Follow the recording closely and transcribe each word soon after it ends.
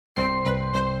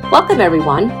Welcome,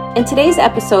 everyone. In today's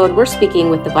episode, we're speaking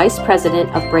with the Vice President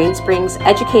of BrainSpring's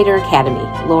Educator Academy,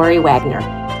 Laurie Wagner.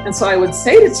 And so I would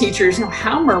say to teachers,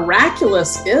 how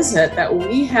miraculous is it that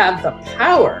we have the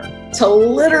power to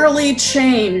literally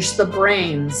change the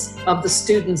brains of the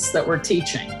students that we're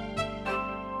teaching?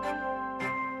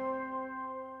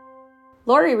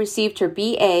 Laurie received her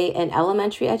BA in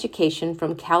elementary education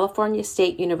from California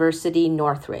State University,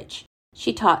 Northridge.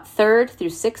 She taught 3rd through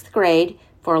 6th grade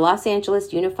for Los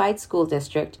Angeles Unified School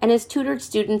District and has tutored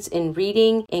students in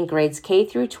reading in grades K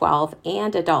through 12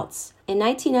 and adults. In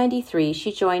 1993,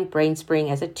 she joined BrainSpring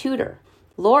as a tutor.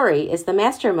 Laurie is the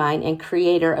mastermind and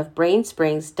creator of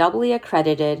BrainSpring's doubly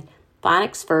accredited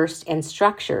Phonics First and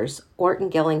Structures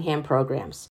Orton-Gillingham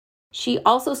programs. She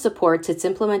also supports its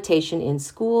implementation in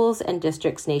schools and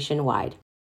districts nationwide.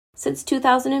 Since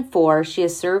 2004, she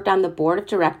has served on the board of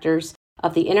directors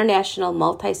of the International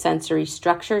Multisensory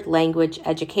Structured Language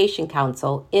Education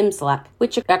Council, IMSLEC,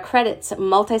 which accredits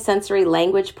multisensory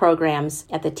language programs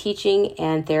at the teaching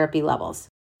and therapy levels.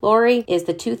 Laurie is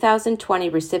the 2020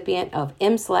 recipient of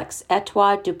IMSLEC's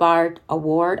Etoile du Bard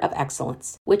Award of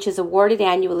Excellence, which is awarded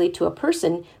annually to a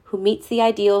person who meets the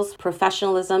ideals,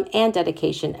 professionalism, and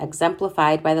dedication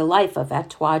exemplified by the life of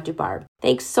Etoile du Bard.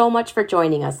 Thanks so much for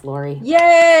joining us, Laurie. Yay!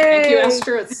 Thank you,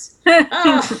 Esther.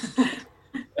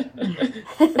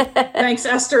 Thanks,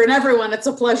 Esther, and everyone. It's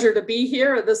a pleasure to be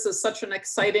here. This is such an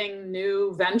exciting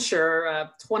new venture.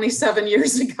 27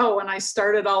 years ago, when I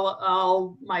started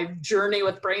all my journey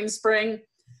with BrainSpring,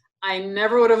 I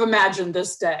never would have imagined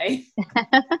this day.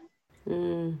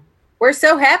 We're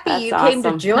so happy That's you awesome. came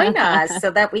to join us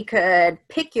so that we could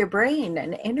pick your brain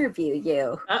and interview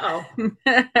you.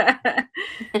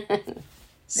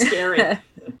 Scary.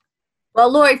 Well,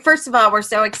 Laurie, first of all, we're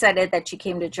so excited that you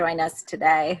came to join us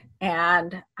today.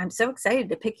 And I'm so excited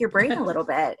to pick your brain a little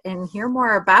bit and hear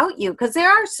more about you, because there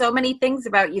are so many things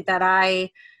about you that I've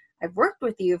worked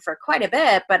with you for quite a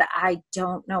bit, but I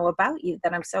don't know about you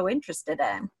that I'm so interested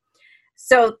in.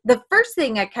 So the first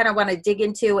thing I kind of want to dig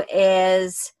into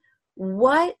is,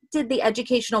 what did the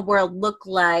educational world look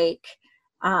like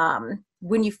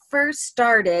when you first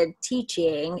started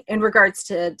teaching in regards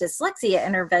to dyslexia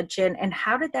intervention, and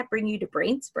how did that bring you to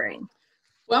BrainSpring?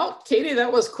 Well, Katie,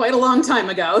 that was quite a long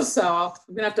time ago, so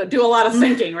I'm going to have to do a lot of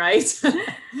thinking, right?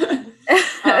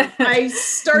 I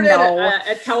started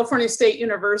at California State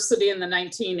University in the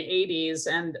 1980s,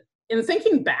 and in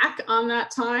thinking back on that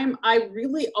time, I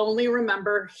really only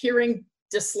remember hearing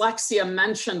dyslexia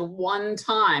mentioned one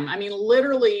time. I mean,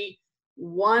 literally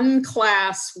one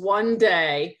class, one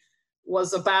day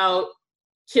was about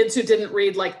kids who didn't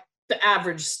read like the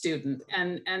average student.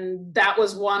 And that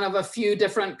was one of a few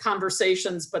different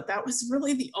conversations, but that was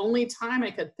really the only time I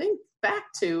could think back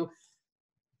to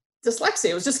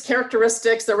dyslexia. It was just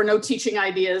characteristics. There were no teaching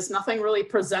ideas, nothing really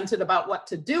presented about what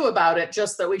to do about it,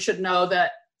 just that we should know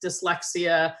that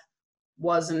dyslexia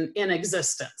wasn't in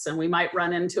existence and we might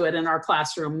run into it in our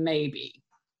classroom maybe.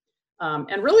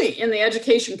 And really in the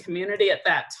education community at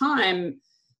that time,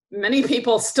 many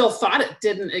people still thought it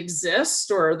didn't exist,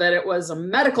 or that it was a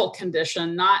medical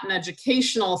condition, not an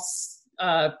educational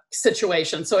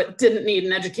situation. So it didn't need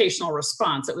an educational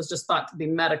response. It was just thought to be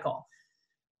medical.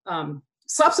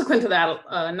 Subsequent to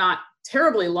that, not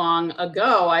terribly long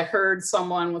ago, I heard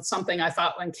someone with something I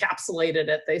thought encapsulated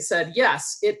it. They said,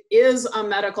 yes, it is a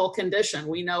medical condition.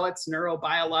 We know it's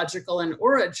neurobiological in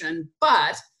origin,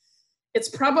 but it's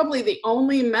probably the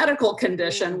only medical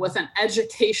condition with an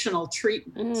educational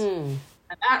treatment. And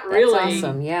that really, That's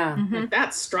awesome. Yeah.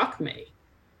 that struck me.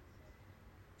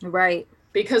 Right.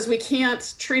 Because we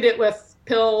can't treat it with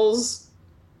pills,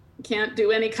 can't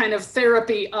do any kind of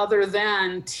therapy other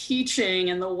than teaching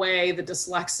in the way the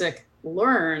dyslexic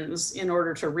learns in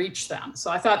order to reach them.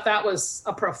 So I thought that was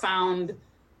a profound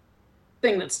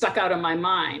thing that stuck out in my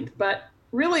mind. But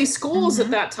really, schools at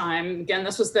that time, again,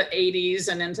 this was the 80s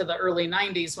and into the early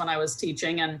 90s when I was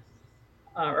teaching, and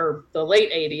or the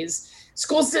late 80s,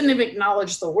 schools didn't even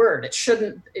acknowledge the word.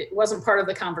 It wasn't part of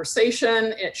the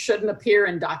conversation. It shouldn't appear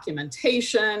in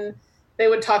documentation. They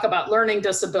would talk about learning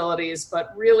disabilities,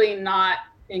 but really not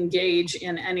engage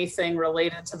in anything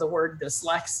related to the word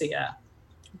dyslexia.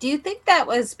 Do you think that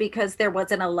was because there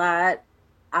wasn't a lot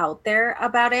out there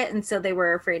about it, and so they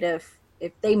were afraid of,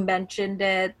 if they mentioned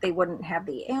it, they wouldn't have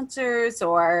the answers,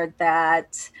 or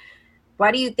that,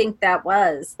 why do you think that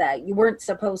was, that you weren't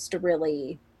supposed to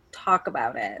really talk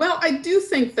about it? Well, I do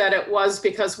think that it was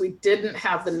because we didn't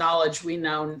have the knowledge we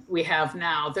have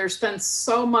now. There's been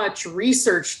so much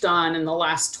research done in the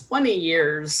last 20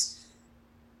 years.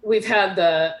 We've had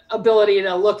the ability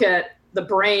to look at the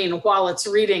brain while it's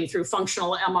reading through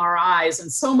functional MRIs.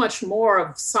 And so much more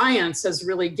of science has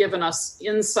really given us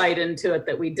insight into it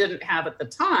that we didn't have at the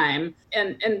time.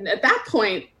 And at that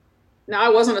point, now I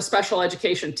wasn't a special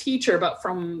education teacher, but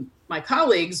from my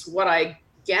colleagues, what I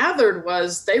gathered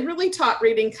was they really taught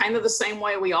reading kind of the same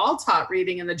way we all taught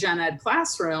reading in the gen ed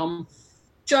classroom,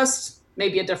 just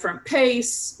maybe a different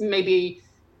pace, maybe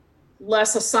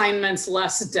less assignments,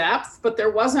 less depth, but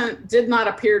did not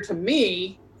appear to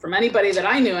me, from anybody that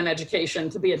I knew in education,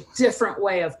 to be a different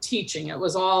way of teaching. It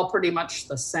was all pretty much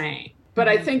the same. But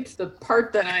I think the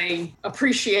part that I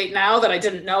appreciate now that I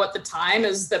didn't know at the time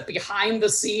is that behind the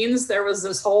scenes, there was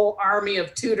this whole army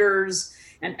of tutors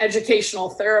and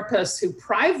educational therapists who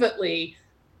privately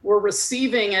were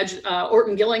receiving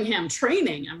Orton-Gillingham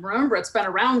training. And remember, it's been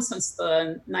around since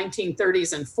the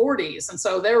 1930s and 40s. And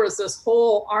so there was this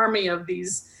whole army of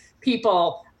these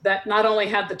people that not only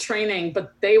had the training,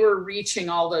 but they were reaching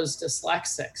all those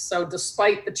dyslexics. So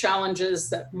despite the challenges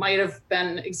that might have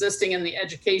been existing in the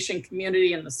education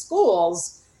community and the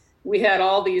schools, we had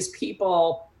all these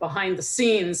people behind the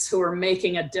scenes who were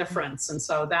making a difference. And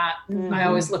so that, I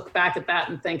always look back at that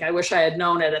and think, I wish I had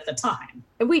known it at the time.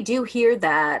 And we do hear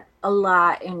that a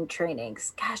lot in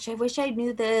trainings. Gosh, I wish I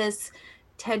knew this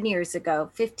 10 years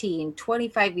ago, 15,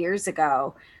 25 years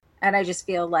ago. And I just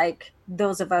feel like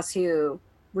those of us who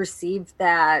received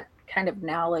that kind of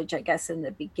knowledge, I guess, in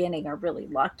the beginning are really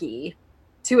lucky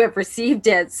to have received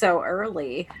it so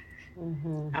early.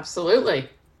 Absolutely.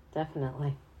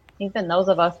 Definitely. Even those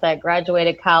of us that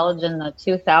graduated college in the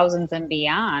 2000s and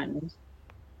beyond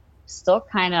still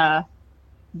kind of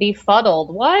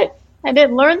befuddled. What? I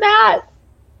didn't learn that?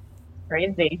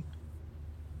 Crazy.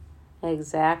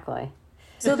 Exactly.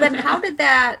 So then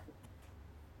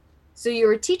so you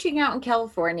were teaching out in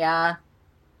California,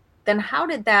 then how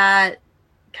did that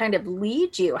kind of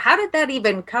lead you? How did that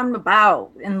even come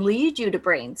about and lead you to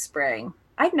Brain Spring?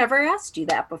 I've never asked you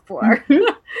that before.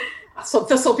 So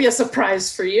this will be a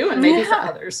surprise for you and maybe for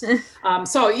others.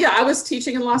 I was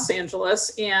teaching in Los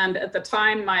Angeles. And at the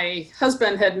time, my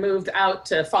husband had moved out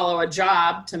to follow a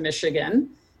job to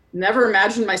Michigan. Never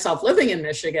imagined myself living in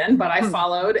Michigan, but I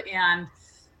followed. And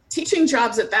teaching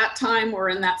jobs at that time were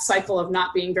in that cycle of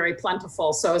not being very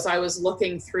plentiful. So as I was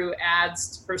looking through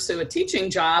ads to pursue a teaching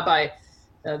job,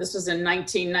 this was in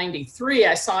 1993,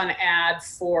 I saw an ad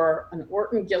for an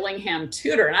Orton-Gillingham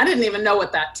tutor. And I didn't even know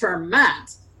what that term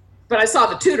meant. But I saw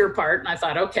the tutor part and I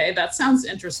thought, okay, that sounds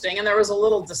interesting. And there was a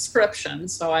little description.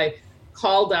 So I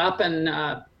called up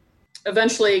and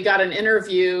eventually got an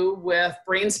interview with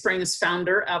Brain Spring's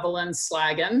founder, Evelyn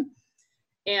Slagan.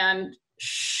 And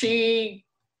she,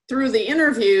 through the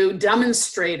interview,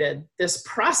 demonstrated this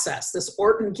process, this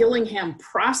Orton-Gillingham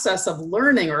process of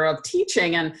learning or of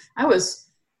teaching. And I was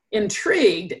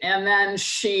intrigued, and then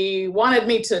she wanted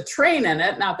me to train in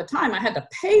it. Now at the time I had to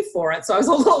pay for it, so I was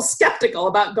a little skeptical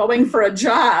about going for a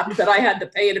job that I had to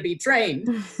pay to be trained.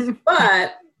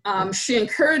 But she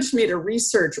encouraged me to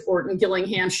research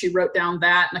Orton-Gillingham. She wrote down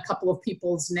that and a couple of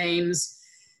people's names.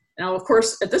 Now, of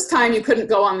course, at this time you couldn't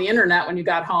go on the internet when you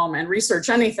got home and research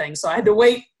anything, so I had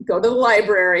to go to the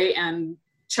library and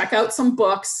check out some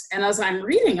books. And as I'm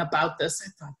reading about this, I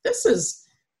thought, this is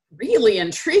really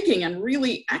intriguing and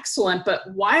really excellent, but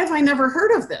why have I never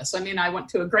heard of this? I mean, I went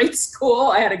to a great school,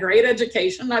 I had a great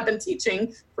education, I've been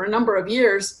teaching for a number of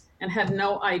years and had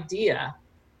no idea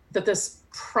that this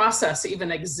process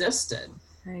even existed.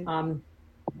 Right.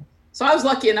 So I was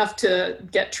lucky enough to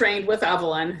get trained with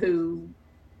Evelyn, who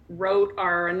wrote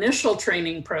our initial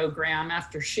training program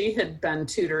after she had been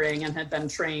tutoring and had been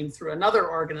trained through another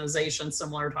organization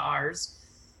similar to ours.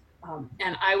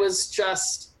 And I was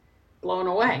just blown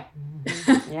away.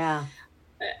 Yeah.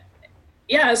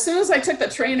 As soon as I took the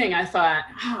training, I thought,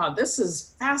 this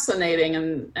is fascinating.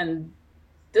 And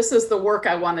this is the work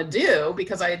I want to do,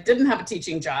 because I didn't have a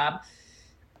teaching job.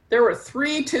 There were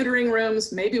 3 tutoring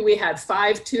rooms. Maybe we had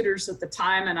 5 tutors at the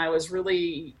time. And I was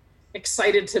really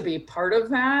excited to be part of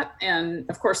that. And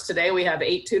of course, today we have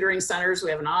 8 tutoring centers.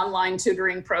 We have an online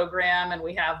tutoring program, and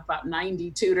we have about 90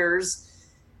 tutors.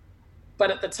 But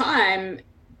at the time,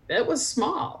 it was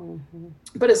small.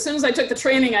 But as soon as I took the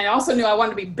training, I also knew I wanted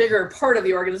to be a bigger part of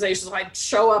the organization. So I'd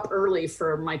show up early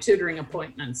for my tutoring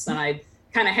appointments, and I'd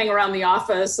kind of hang around the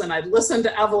office, and I'd listen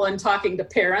to Evelyn talking to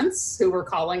parents who were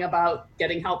calling about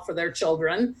getting help for their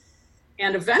children.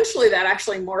 And eventually that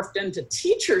actually morphed into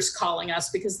teachers calling us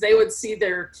because they would see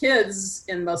their kids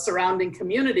in the surrounding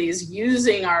communities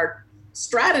using our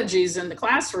strategies in the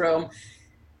classroom.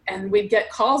 And we'd get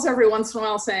calls every once in a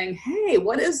while saying, hey,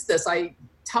 what is this?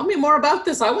 Tell me more about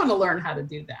this. I want to learn how to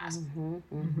do that.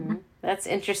 That's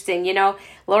interesting. You know,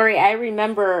 Laurie, I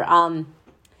remember,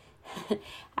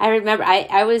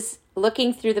 I was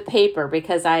looking through the paper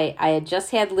because I had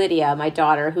just had Lydia, my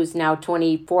daughter, who's now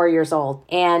 24 years old.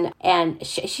 And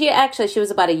she was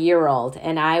about a year old,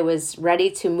 and I was ready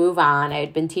to move on. I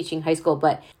had been teaching high school,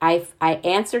 but I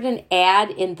answered an ad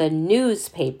in the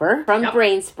newspaper from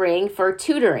BrainSpring for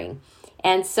tutoring.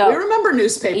 And so we remember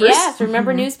newspapers. Yes,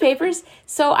 remember newspapers.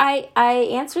 So I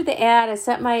answered the ad. I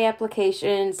sent my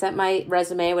application, sent my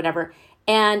resume, whatever.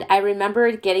 And I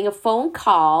remember getting a phone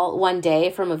call one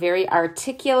day from a very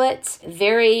articulate,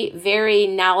 very, very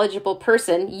knowledgeable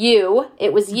person.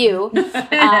 It was you.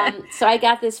 So I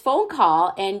got this phone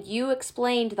call, and you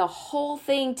explained the whole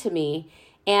thing to me.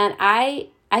 And I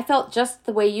felt just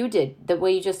the way you did, the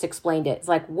way you just explained it. It's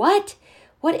like, what?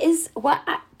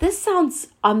 This sounds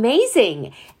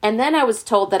amazing. And then I was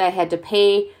told that I had to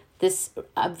pay this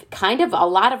kind of a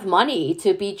lot of money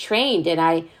to be trained. And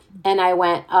I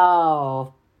went,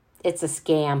 oh, it's a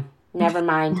scam. Never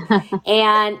mind.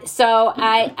 And so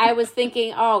I was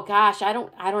thinking, oh gosh, I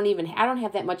don't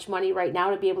have that much money right now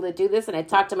to be able to do this. And I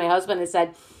talked to my husband and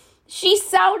said, she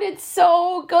sounded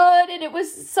so good. And it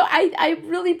was so, I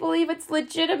really believe it's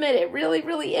legitimate. It really,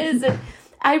 really is. And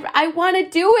I want to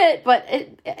do it, but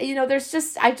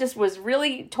I just was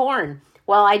really torn.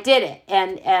 Well, I did it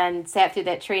and sat through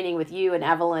that training with you and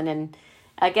Evelyn, and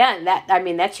again,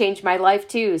 that changed my life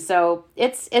too. So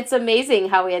it's amazing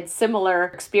how we had similar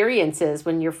experiences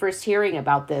when you're first hearing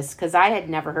about this, because I had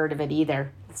never heard of it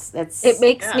either. It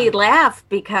makes me laugh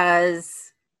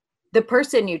because the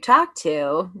person you talk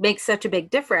to makes such a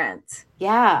big difference.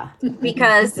 Yeah.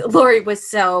 Because Laurie was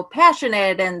so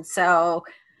passionate and so,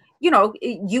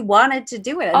 you wanted to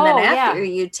do it. And then after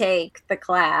you take the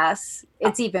class,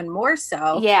 it's even more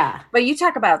so. Yeah. But you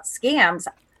talk about scams.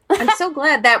 I'm so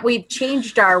glad that we've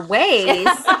changed our ways.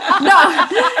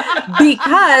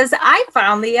 Because I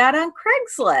found the ad on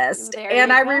Craigslist.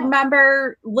 And I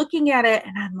remember looking at it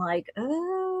and I'm like,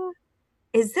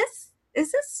 is this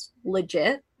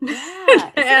legit? Yeah.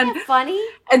 Isn't that funny?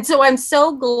 And so I'm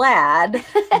so glad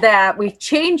that we've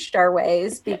changed our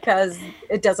ways, because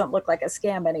it doesn't look like a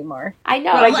scam anymore. I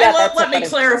know. Well, let me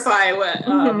clarify what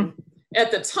at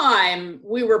the time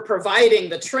we were providing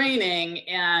the training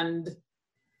and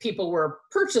people were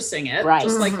purchasing it,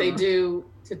 just like they do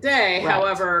today. Right.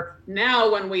 However,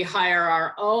 now when we hire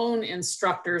our own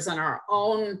instructors and our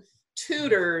own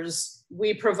tutors,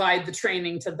 we provide the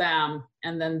training to them,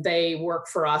 and then they work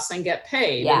for us and get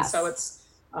paid. Yes. And so it's,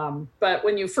 but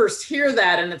when you first hear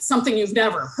that and it's something you've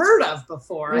never heard of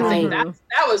before, I think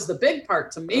that was the big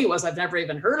part to me, was I've never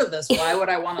even heard of this. Why would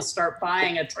I want to start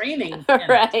buying a training?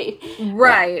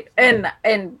 Right. And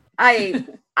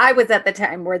I was at the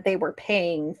time where they were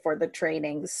paying for the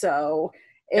training. So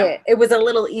it was a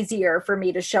little easier for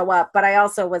me to show up, but I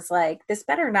also was like, this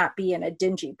better not be in a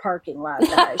dingy parking lot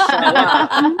that I show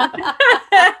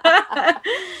up.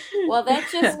 Well, that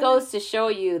just goes to show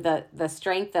you the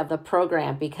strength of the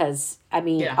program, because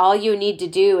all you need to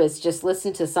do is just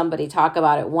listen to somebody talk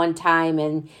about it one time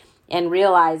and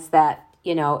realize that,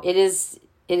 it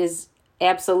is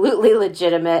absolutely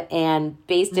legitimate and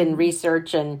based in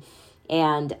research and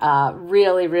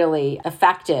really, really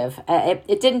effective.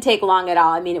 It didn't take long at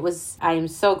all. I am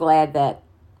so glad that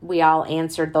we all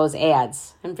answered those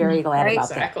ads. I'm very glad about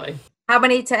that. How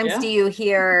many times do you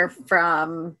hear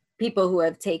from people who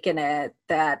have taken it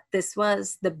that this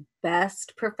was the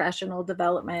best professional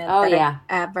development I've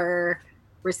ever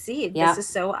received? This is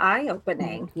so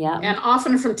eye-opening. And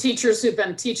often from teachers who've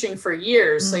been teaching for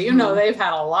years. So, they've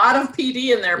had a lot of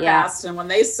PD in their past, and when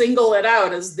they single it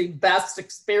out as the best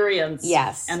experience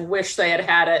and wish they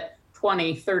had it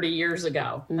 20, 30 years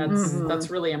ago,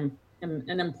 that's really an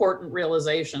important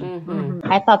realization.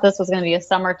 I thought this was going to be a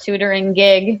summer tutoring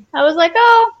gig. I was like,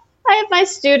 oh, I have my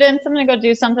students. I'm going to go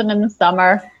do something in the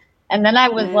summer. And then I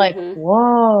was like,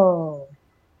 whoa.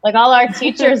 Like, all our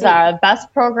teachers are the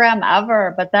best program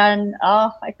ever, but then,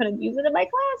 I couldn't use it in my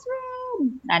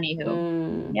classroom.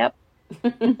 Anywho, yep.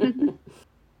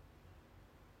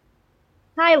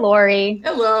 Hi, Laurie.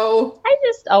 Hello. I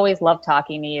just always love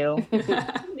talking to you. You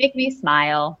make me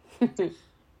smile.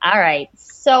 All right.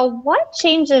 So what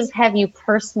changes have you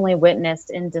personally witnessed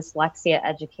in dyslexia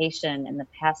education in the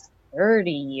past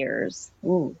 30 years?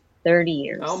 Ooh. 30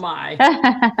 years. Oh my.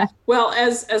 Well,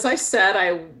 as I said,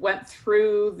 I went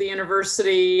through the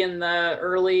university in the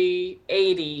early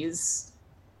 80s,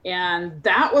 and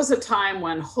that was a time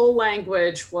when whole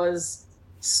language was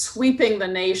sweeping the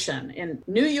nation. In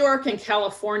New York and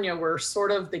California were sort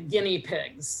of the guinea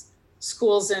pigs.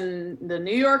 Schools in the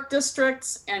New York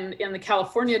districts and in the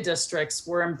California districts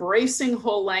were embracing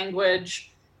whole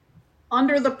language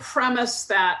under the premise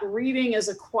that reading is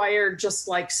acquired just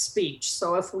like speech.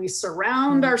 So if we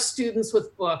surround our students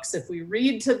with books, if we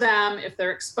read to them, if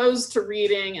they're exposed to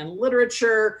reading and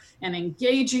literature and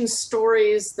engaging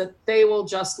stories, that they will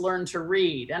just learn to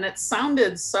read. And it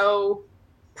sounded so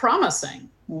promising.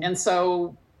 And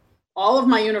so all of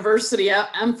my university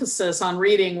emphasis on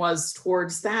reading was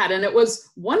towards that. And it was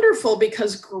wonderful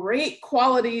because great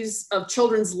qualities of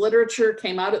children's literature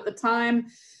came out at the time.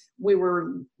 We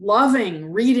were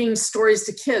loving reading stories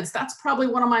to kids. That's probably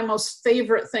one of my most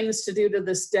favorite things to do to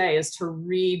this day, is to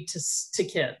read to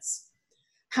kids.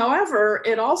 However,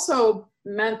 it also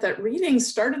meant that reading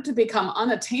started to become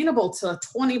unattainable to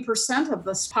 20% of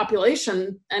this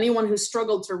population, anyone who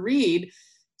struggled to read,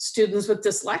 students with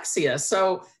dyslexia.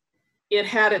 So it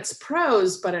had its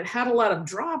pros, but it had a lot of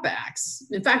drawbacks.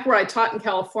 In fact, where I taught in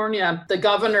California, the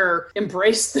governor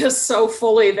embraced this so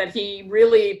fully that he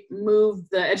really moved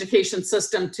the education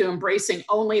system to embracing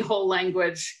only whole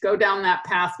language, go down that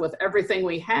path with everything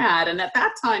we had. And at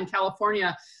that time,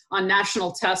 California, on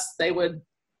national tests, they would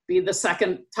be the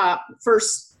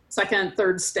first, second,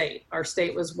 third state. Our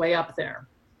state was way up there.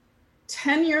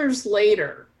 10 years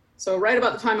later, so right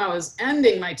about the time I was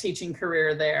ending my teaching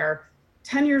career there,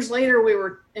 10 years later, we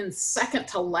were in second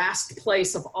to last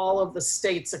place of all of the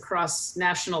states across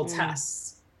national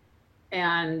tests.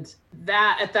 And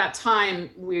that at that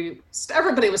time,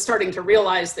 everybody was starting to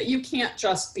realize that you can't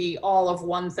just be all of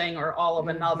one thing or all of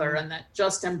another, and that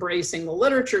just embracing the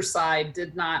literature side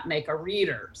did not make a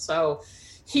reader. So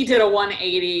he did a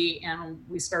 180, and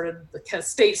the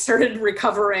state started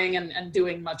recovering and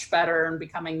doing much better and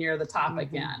becoming near the top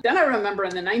again. Then I remember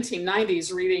in the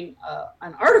 1990s reading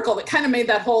an article that kind of made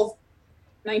that whole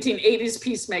 1980s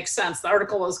piece make sense. The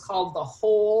article was called The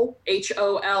Whole,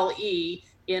 H-O-L-E,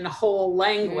 in Whole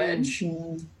Language.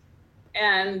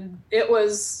 And it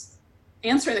was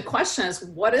answering the question is,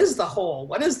 what is the whole?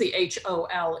 What is the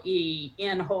H-O-L-E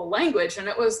in whole language? And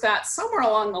it was that somewhere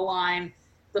along the line,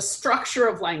 the structure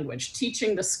of language,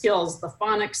 teaching the skills, the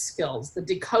phonics skills, the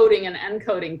decoding and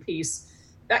encoding piece,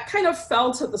 that kind of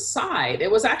fell to the side. It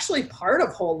was actually part of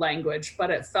whole language, but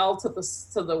it fell to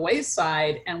the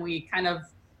wayside, and we kind of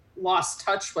lost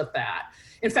touch with that.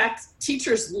 In fact,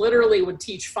 teachers literally would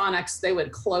teach phonics. They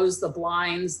would close the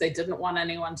blinds. They didn't want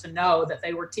anyone to know that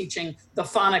they were teaching the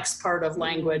phonics part of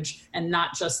language and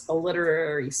not just the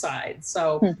literary side.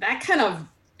 So that kind of,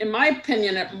 in my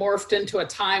opinion, it morphed into a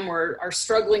time where our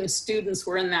struggling students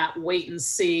were in that wait and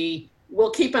see.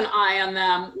 We'll keep an eye on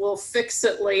them. We'll fix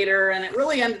it later. And it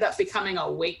really ended up becoming a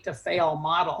wait to fail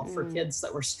model for kids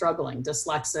that were struggling,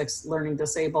 dyslexics, learning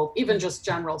disabled, even just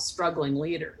general struggling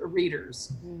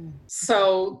readers.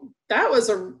 So that was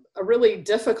a really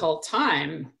difficult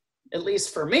time, at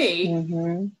least for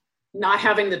me, not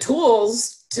having the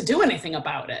tools to do anything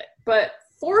about it. But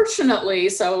fortunately,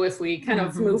 so if we kind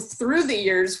of move through the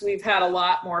years, we've had a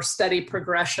lot more steady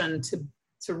progression to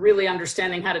really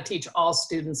understanding how to teach all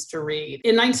students to read.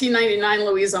 In 1999,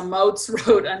 Louisa Moats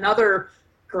wrote another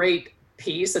great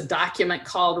piece, a document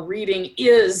called Reading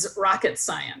is Rocket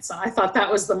Science. And I thought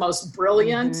that was the most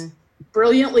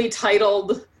brilliantly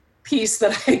titled piece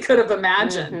that I could have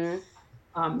imagined.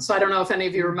 So I don't know if any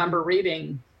of you remember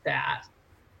reading that.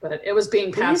 But it was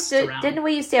being passed around. Didn't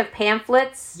we used to have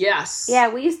pamphlets? Yes.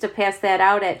 Yeah, we used to pass that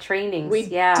out at trainings. We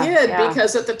did,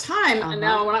 because at the time, and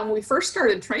now when we first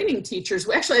started training teachers,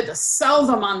 we actually had to sell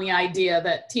them on the idea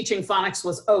that teaching phonics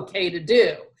was okay to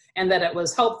do and that it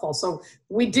was helpful. So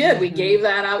we did. We gave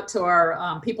that out to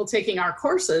our people taking our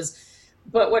courses.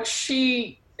 But what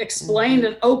she explained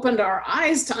and opened our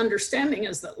eyes to understanding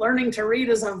is that learning to read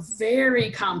is a very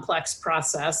complex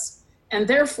process. And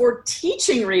therefore,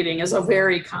 teaching reading is a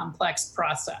very complex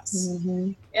process.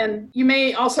 And you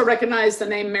may also recognize the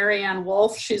name Marianne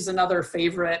Wolf. She's another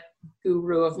favorite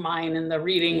guru of mine in the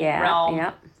reading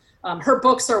realm. Her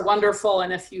books are wonderful.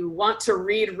 And if you want to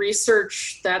read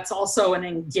research, that's also an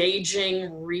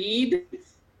engaging read,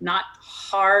 not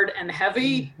hard and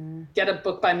heavy. Get a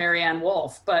book by Marianne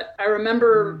Wolf. But I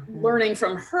remember learning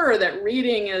from her that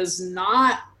reading is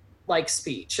not like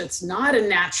speech. It's not a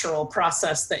natural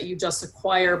process that you just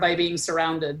acquire by being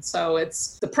surrounded. So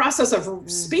it's the process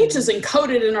of speech is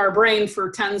encoded in our brain for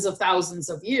tens of thousands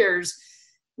of years.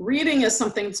 Reading is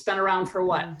something that's been around for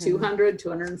 200,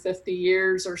 250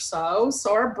 years or so.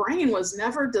 So our brain was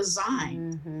never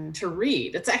designed to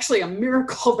read. It's actually a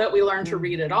miracle that we learn to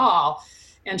read at all.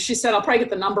 And she said, I'll probably get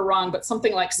the number wrong, but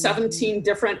something like 17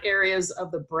 different areas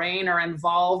of the brain are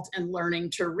involved in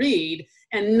learning to read.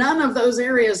 And none of those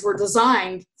areas were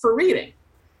designed for reading.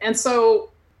 And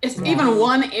so if even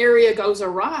one area goes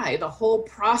awry, the whole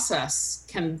process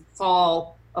can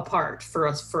fall apart for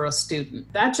a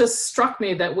student. That just struck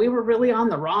me that we were really on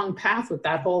the wrong path with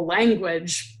that whole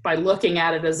language by looking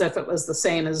at it as if it was the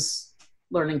same as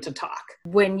learning to talk.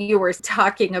 When you were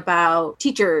talking about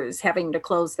teachers having to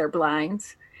close their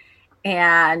blinds,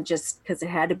 and just because it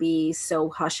had to be so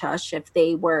hush-hush if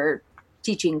they were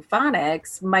teaching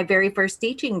phonics, my very first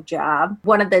teaching job,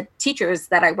 one of the teachers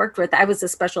that I worked with, I was a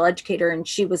special educator and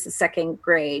she was a second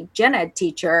grade gen ed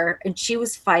teacher, and she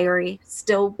was fiery,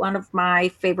 still one of my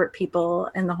favorite people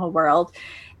in the whole world.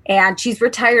 And she's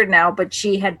retired now, but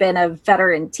she had been a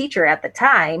veteran teacher at the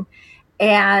time.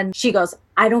 And she goes,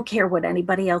 I don't care what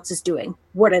anybody else is doing.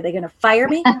 What, are they going to fire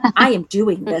me? I am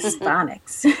doing this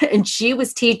phonics. And she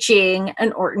was teaching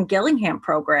an Orton-Gillingham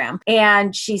program.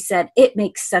 And she said, it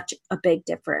makes such a big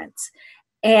difference.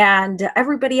 And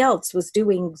everybody else was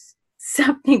doing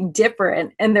something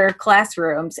different in their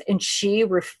classrooms. And she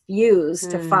refused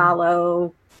to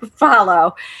follow.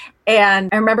 And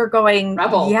I remember going,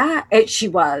 Rebel. Yeah, she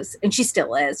was. And she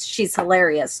still is. She's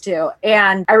hilarious too.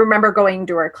 And I remember going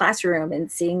to her classroom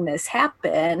and seeing this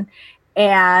happen.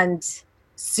 And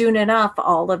soon enough,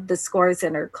 all of the scores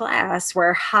in her class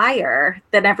were higher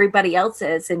than everybody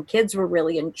else's. And kids were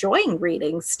really enjoying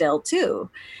reading still too.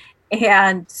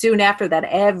 And soon after that,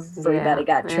 everybody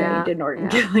got trained in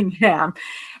Orton-Gillingham.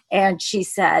 And she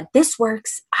said, this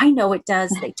works. I know it does.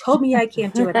 They told me I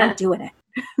can't do it. I'm doing it.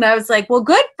 And I was like, well,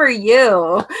 good for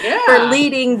you for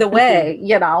leading the way,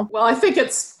 you know. Well, I think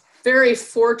it's very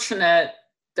fortunate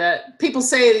that people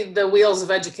say the wheels of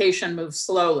education move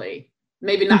slowly.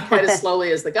 Maybe not quite as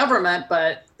slowly as the government,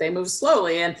 but they move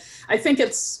slowly. And I think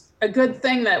it's a good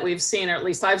thing that we've seen, or at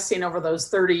least I've seen over those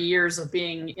 30 years of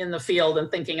being in the field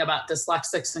and thinking about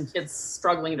dyslexics and kids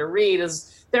struggling to read,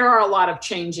 is there are a lot of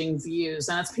changing views.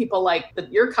 And it's people like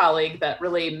your colleague that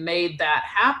really made that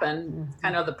happen.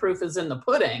 Kind of the proof is in the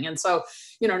pudding. And so,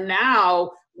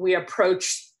 now we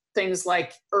approach things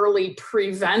like early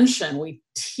prevention. We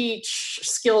teach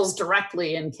skills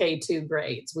directly in K2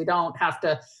 grades. We don't have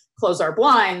to close our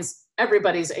blinds.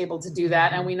 Everybody's able to do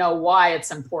that, and we know why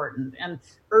it's important. And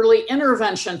early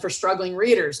intervention for struggling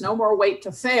readers, no more wait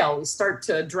to fail. We start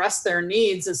to address their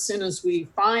needs as soon as we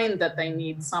find that they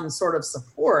need some sort of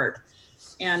support.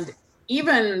 And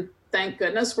even, thank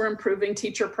goodness, we're improving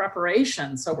teacher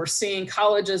preparation. So we're seeing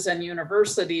colleges and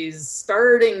universities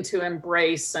starting to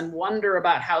embrace and wonder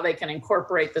about how they can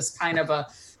incorporate this kind of a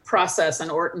process,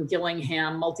 an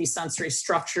Orton-Gillingham multisensory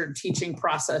structured teaching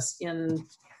process in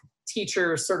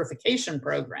teacher certification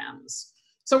programs.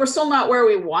 So we're still not where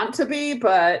we want to be,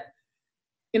 but,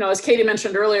 as Katie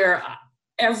mentioned earlier,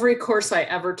 every course I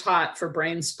ever taught for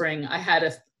BrainSpring, I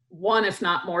had one, if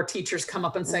not more, teachers come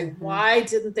up and say, why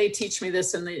didn't they teach me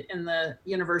this in the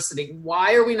university?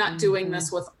 Why are we not doing this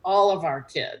with all of our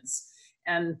kids?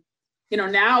 And,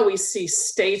 now we see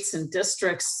states and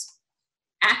districts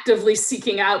actively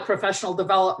seeking out professional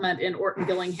development in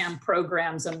Orton-Gillingham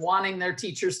programs and wanting their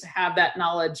teachers to have that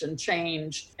knowledge and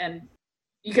change. And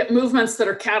you get movements that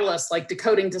are catalysts like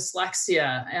Decoding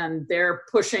Dyslexia, and they're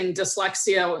pushing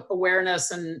dyslexia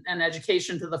awareness and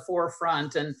education to the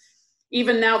forefront. And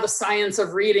even now the science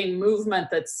of reading movement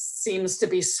that seems to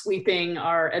be sweeping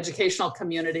our educational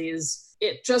communities,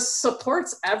 it just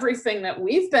supports everything that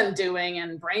we've been doing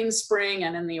in BrainSpring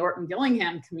and in the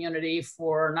Orton-Gillingham community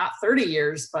for not 30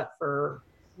 years, but for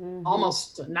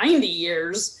almost 90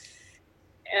 years.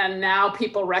 And now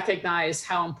people recognize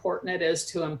how important it is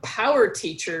to empower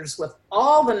teachers with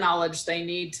all the knowledge they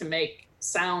need to make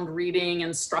sound reading,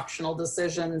 instructional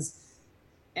decisions.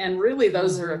 And really,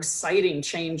 those are exciting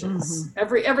changes.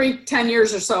 Every 10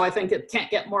 years or so, I think it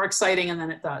can't get more exciting, and then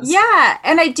it does. Yeah,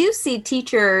 and I do see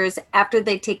teachers, after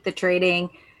they take the training,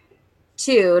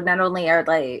 too, not only are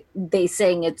they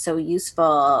saying it's so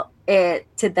useful, to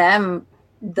them,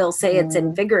 they'll say it's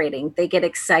invigorating. They get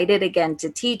excited again to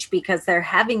teach because they're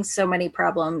having so many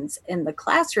problems in the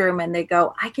classroom, and they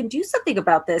go, I can do something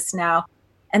about this now.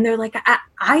 And they're like,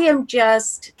 I am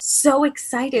just so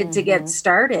excited to get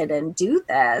started and do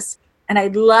this. And I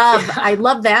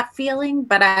love that feeling,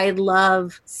 but I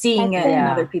love seeing it in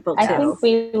other people too. I think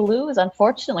we lose,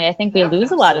 unfortunately,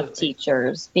 a lot of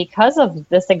teachers because of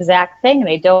this exact thing.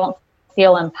 They don't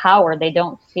feel empowered. They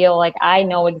don't feel like I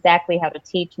know exactly how to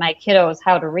teach my kiddos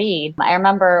how to read. I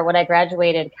remember when I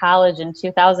graduated college in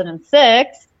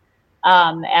 2006,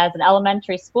 as an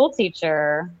elementary school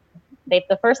teacher,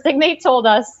 the first thing they told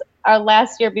us our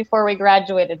last year before we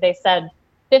graduated, they said,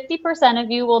 50%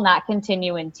 of you will not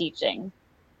continue in teaching.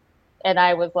 And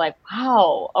I was like,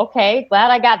 wow, okay, glad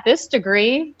I got this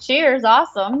degree. Cheers,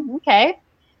 awesome, okay.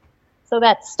 So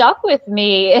that stuck with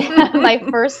me my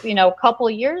first, couple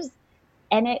years.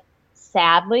 And it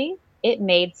sadly, it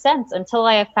made sense until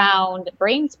I found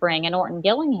BrainSpring and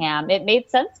Orton-Gillingham. It made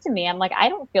sense to me. I'm like, I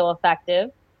don't feel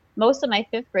effective. Most of my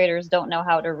fifth graders don't know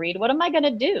how to read. What am I going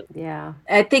to do? Yeah.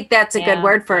 I think that's a good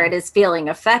word for it, is feeling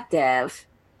effective.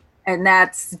 And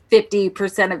that's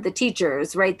 50% of the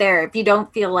teachers right there. If you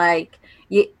don't feel like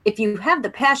if you have the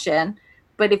passion,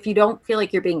 but if you don't feel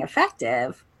like you're being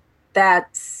effective,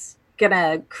 that's going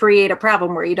to create a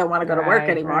problem where you don't want to go to work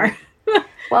anymore. Right.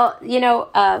 Well,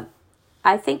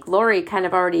 I think Laurie kind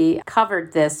of already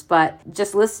covered this, but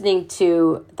just listening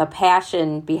to the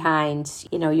passion behind,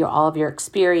 all of your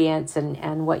experience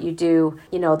and what you do,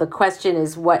 the question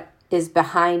is what is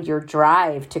behind your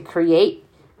drive to create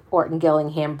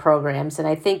Orton-Gillingham programs. And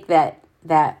I think that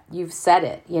you've said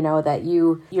it, that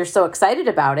you're so excited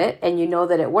about it and you know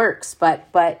that it works.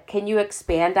 But can you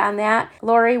expand on that,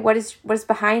 Laurie? What is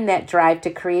behind that drive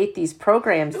to create these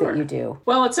programs that you do?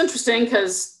 Well, it's interesting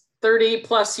because 30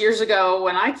 plus years ago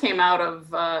when I came out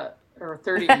of, or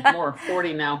 30 more,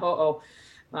 40 now,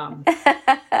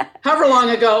 however long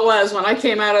ago it was when I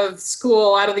came out of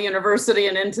school, out of the university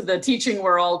and into the teaching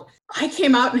world, I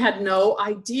came out and had no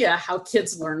idea how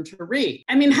kids learn to read.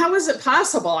 I mean, how is it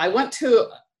possible? I went to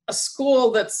a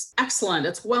school that's excellent.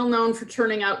 It's well known for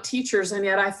turning out teachers. And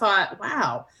yet I thought,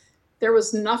 wow, there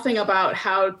was nothing about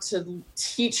how to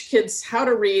teach kids how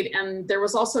to read. And there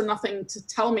was also nothing to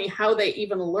tell me how they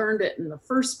even learned it in the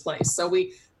first place. So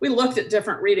we looked at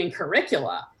different reading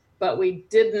curricula, but we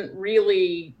didn't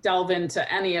really delve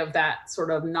into any of that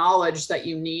sort of knowledge that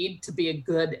you need to be a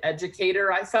good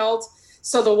educator, I felt.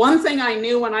 So the one thing I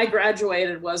knew when I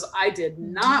graduated was I did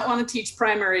not want to teach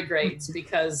primary grades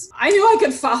because I knew I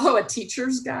could follow a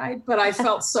teacher's guide, but I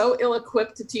felt so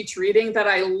ill-equipped to teach reading that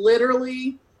I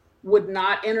literally would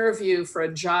not interview for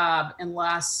a job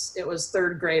unless it was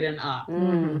third grade and up.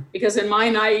 Mm-hmm. Because in my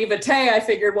naivete, I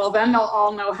figured, well, then they'll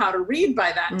all know how to read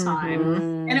by that time.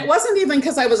 Mm-hmm. And it wasn't even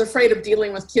because I was afraid of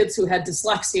dealing with kids who had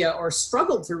dyslexia or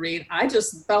struggled to read. I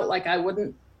just felt like I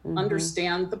wouldn't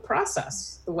understand the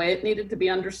process the way it needed to be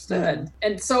understood. Mm-hmm.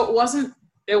 And so it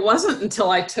wasn't until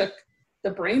I took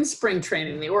the BrainSpring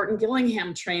training, the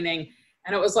Orton-Gillingham training,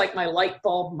 and it was like my light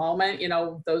bulb moment,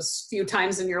 those few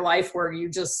times in your life where you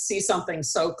just see something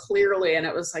so clearly. And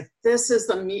it was like, this is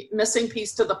the missing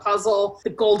piece to the puzzle,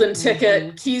 the golden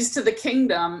ticket, keys to the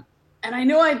kingdom. And I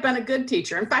knew I'd been a good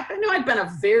teacher. In fact, I knew I'd been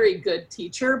a very good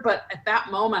teacher. But at that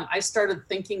moment, I started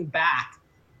thinking back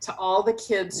to all the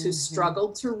kids who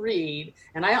struggled to read.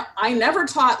 And I never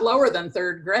taught lower than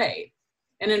third grade.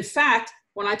 And in fact,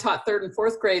 when I taught third and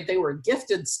fourth grade, they were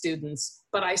gifted students,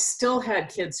 but I still had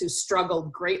kids who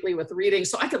struggled greatly with reading.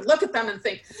 So I could look at them and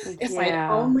think, if I'd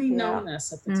only known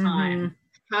this at the time,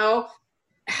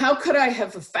 how could I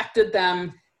have affected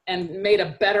them and made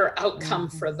a better outcome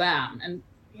for them? And,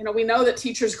 we know that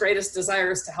teachers' greatest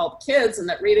desire is to help kids and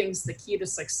that reading's the key to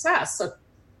success. So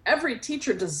every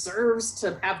teacher deserves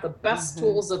to have the best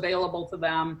tools available to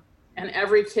them. And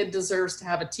every kid deserves to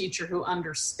have a teacher who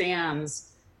understands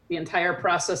the entire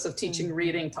process of teaching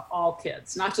reading to all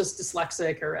kids, not just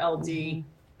dyslexic or LD,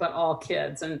 but all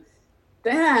kids. And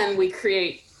then we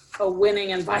create a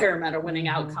winning environment, a winning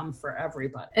outcome for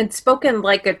everybody. And spoken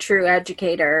like a true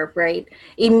educator, right?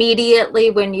 Immediately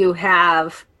when you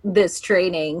have this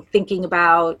training, thinking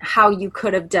about how you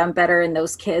could have done better in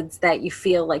those kids that you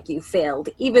feel like you failed,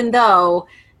 even though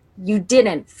you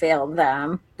didn't fail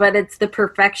them, but it's the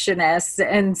perfectionists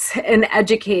and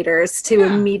educators to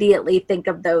immediately think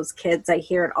of those kids. I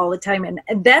hear it all the time.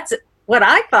 And that's what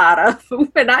I thought of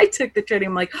when I took the training.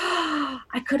 I'm like,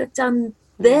 I could have done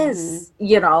this,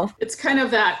 It's kind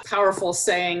of that powerful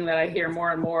saying that I hear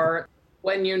more and more,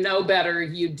 when you know better,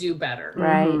 you do better.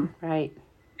 Right.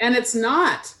 And it's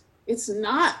not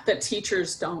that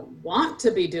teachers don't want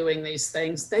to be doing these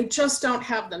things. They just don't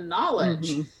have the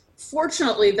knowledge.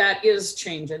 Fortunately, that is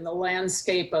changing. The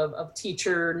landscape of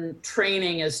teacher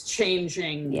training is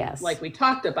changing, like we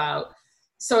talked about.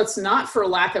 So it's not for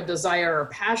lack of desire or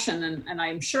passion. And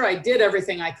I'm sure I did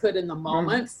everything I could in the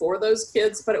moment for those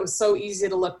kids, but it was so easy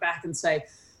to look back and say,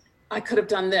 I could have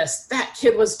done this. That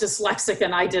kid was dyslexic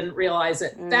and I didn't realize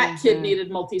it. That kid needed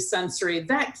multisensory.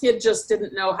 That kid just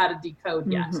didn't know how to decode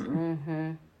yet.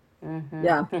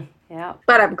 Yeah.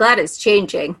 But I'm glad it's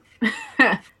changing.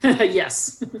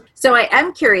 Yes. So I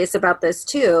am curious about this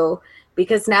too,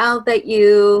 because now that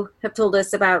you have told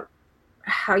us about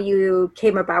how you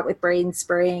came about with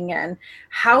BrainSpring and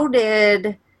how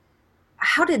did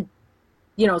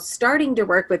starting to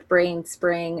work with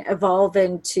BrainSpring evolve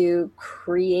into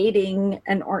creating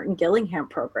an Orton-Gillingham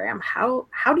program? How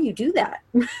do you do that?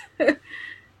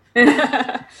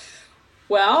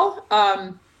 Well,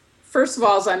 First of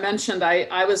all, as I mentioned,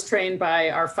 I was trained by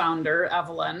our founder,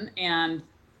 Evelyn, and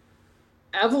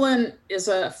Evelyn is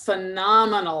a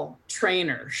phenomenal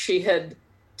trainer. She had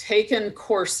taken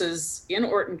courses in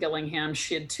Orton-Gillingham.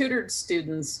 She had tutored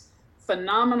students,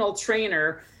 phenomenal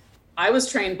trainer. I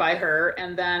was trained by her.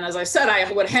 And then, as I said,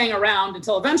 I would hang around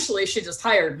until eventually she just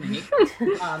hired me.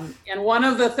 And one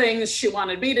of the things she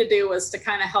wanted me to do was to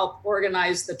kind of help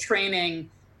organize the training,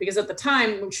 because at the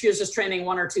time she was just training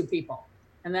 1 or 2 people.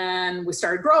 And then we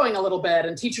started growing a little bit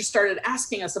and teachers started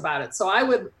asking us about it. So I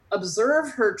would observe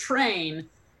her train,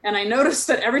 and I noticed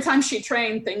that every time she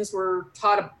trained, things were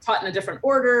taught in a different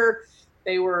order.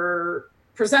 They were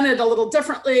presented a little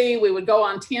differently. We would go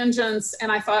on tangents.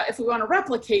 And I thought, if we want to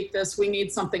replicate this, we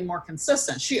need something more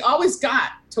consistent. She always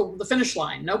got to the finish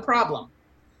line, no problem.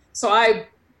 So I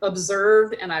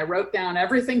observed and I wrote down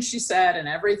everything she said and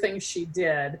everything she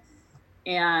did.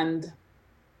 And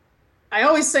I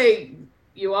always say,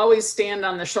 you always stand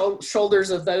on the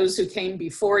shoulders of those who came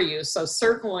before you. So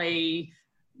certainly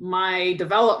my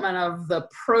development of the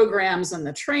programs and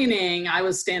the training, I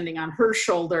was standing on her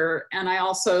shoulder. And I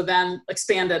also then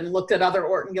expanded and looked at other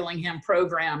Orton-Gillingham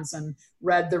programs and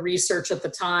read the research at the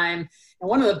time. And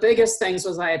one of the biggest things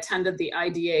was I attended the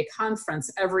IDA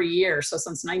conference every year. So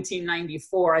since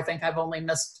 1994, I think I've only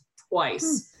missed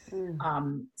twice.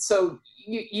 So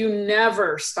you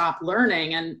never stop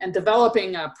learning, and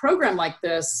developing a program like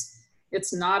this,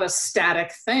 it's not a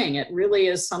static thing. It really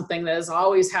is something that is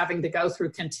always having to go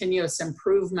through continuous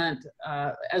improvement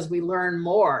as we learn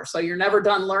more. So you're never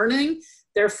done learning.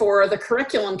 Therefore, the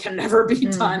curriculum can never be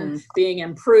done being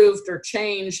improved or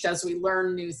changed as we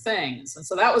learn new things. And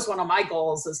so that was one of my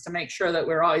goals, is to make sure that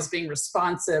we're always being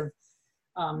responsive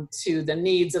to the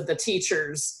needs of the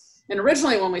teachers. And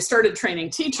originally, when we started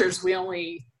training teachers, we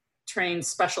only trained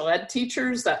special ed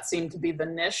teachers. That seemed to be the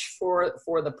niche for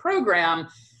the program.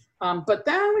 But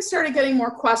then we started getting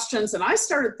more questions, and I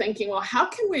started thinking, well, how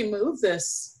can we move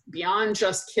this beyond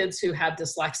just kids who have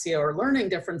dyslexia or learning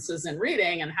differences in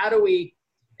reading? And how do we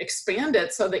expand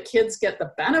it so that kids get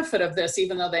the benefit of this,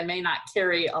 even though they may not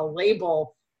carry a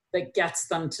label that gets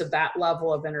them to that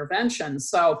level of intervention?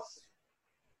 So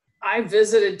I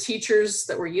visited teachers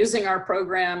that were using our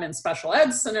program in special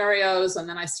ed scenarios, and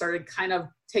then I started kind of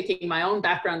taking my own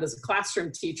background as a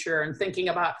classroom teacher and thinking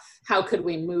about how could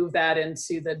we move that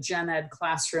into the gen ed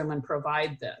classroom and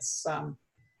provide this.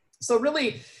 So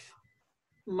really,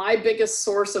 my biggest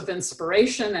source of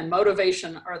inspiration and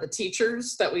motivation are the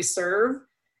teachers that we serve,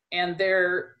 and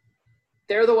they're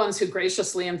the ones who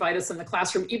graciously invite us in the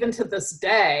classroom, even to this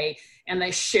day, and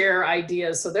they share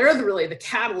ideas. So they're really the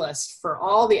catalyst for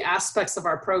all the aspects of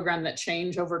our program that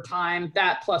change over time,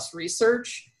 that plus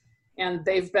research. And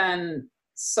they've been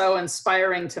so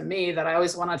inspiring to me that I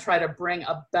always want to try to bring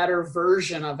a better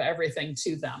version of everything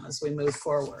to them as we move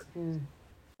forward.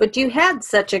 But you had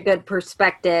such a good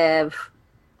perspective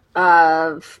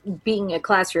of being a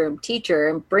classroom teacher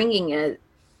and bringing it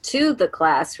to the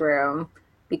classroom,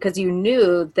 because you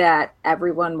knew that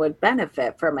everyone would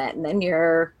benefit from it. And then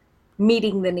you're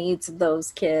meeting the needs of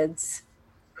those kids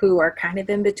who are kind of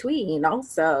in between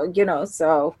also,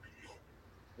 so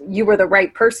you were the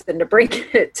right person to bring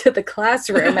it to the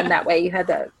classroom, and that way you had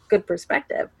a good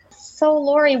perspective. So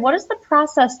Laurie, what does the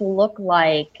process look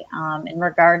like in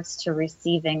regards to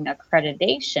receiving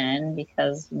accreditation?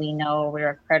 Because we know we're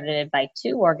accredited by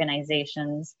 2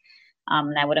 organizations.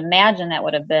 And I would imagine that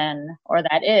would have been, or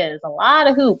that is, a lot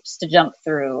of hoops to jump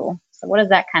through. So what does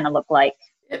that kind of look like?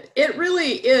 It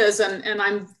really is, and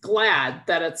I'm glad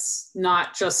that it's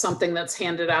not just something that's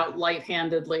handed out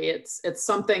light-handedly. It's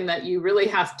something that you really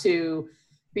have to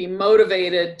be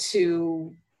motivated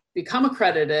to become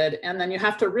accredited, and then you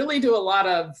have to really do a lot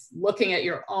of looking at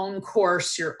your own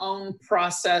course, your own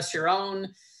process, your own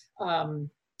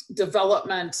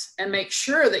development, and make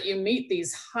sure that you meet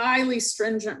these highly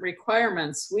stringent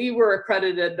requirements. We were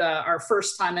accredited our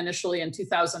first time initially in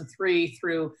 2003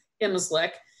 through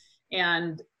IMSLC.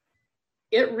 And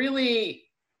it really,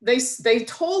 they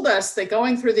told us that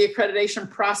going through the accreditation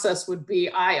process would be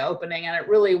eye-opening, and it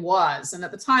really was. And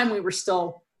at the time, we were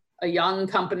still a young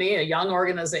company, a young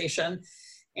organization,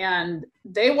 and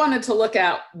they wanted to look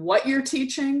at what you're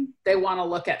teaching. They want to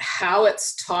look at how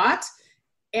it's taught,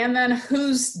 and then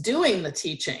who's doing the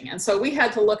teaching. And so we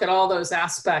had to look at all those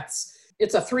aspects.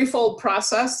 It's a 3-fold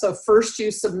process. So first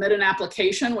you submit an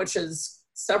application, which is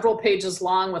several pages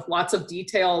long with lots of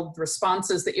detailed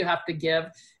responses that you have to give,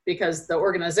 because the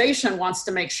organization wants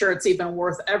to make sure it's even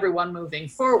worth everyone moving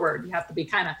forward. You have to be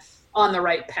kind of on the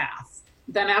right path.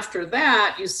 Then after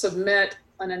that, you submit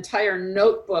an entire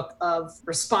notebook of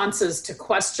responses to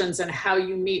questions and how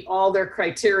you meet all their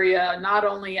criteria, not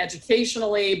only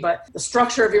educationally, but the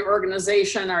structure of your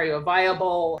organization. Are you a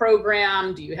viable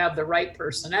program? Do you have the right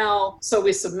personnel? So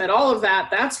we submit all of that.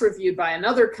 That's reviewed by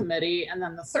another committee. And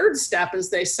then the third step is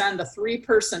they send a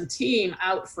 3-person team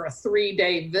out for a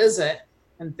 3-day visit,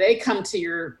 and they come to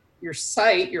your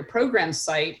site, your program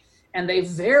site, and they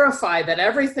verify that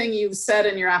everything you've said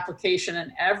in your application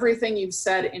and everything you've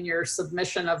said in your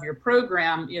submission of your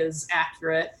program is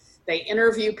accurate. They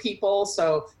interview people,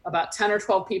 so about 10 or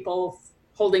 12 people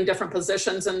holding different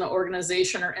positions in the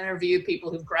organization are interviewed,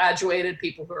 people who've graduated,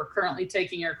 people who are currently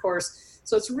taking your course.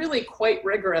 So it's really quite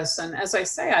rigorous. And as I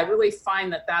say, I really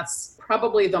find that that's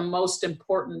probably the most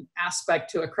important aspect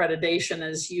to accreditation,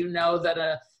 is you know that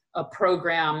a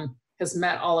program has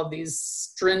met all of these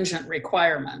stringent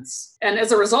requirements. And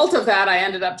as a result of that, I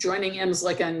ended up joining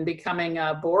IMSLC and becoming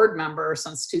a board member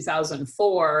since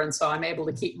 2004. And so I'm able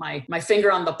to keep my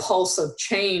finger on the pulse of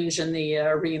change in the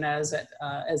arena as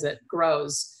it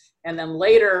grows. And then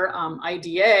later,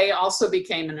 IDA also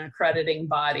became an accrediting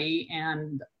body,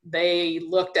 and they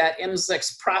looked at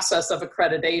IMSLC's process of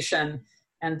accreditation,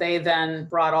 and they then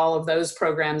brought all of those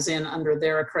programs in under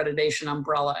their accreditation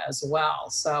umbrella as well.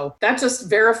 So that just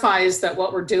verifies that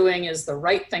what we're doing is the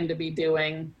right thing to be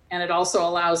doing. And it also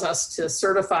allows us to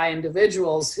certify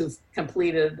individuals who've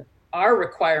completed our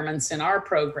requirements in our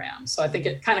program. So I think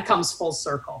it kind of comes full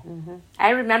circle. Mm-hmm. I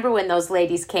remember when those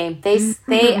ladies came.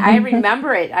 I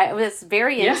remember it. It was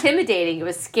very intimidating. It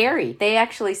was scary. They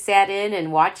actually sat in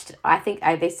and watched.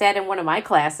 They sat in one of my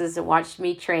classes and watched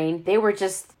me train. They were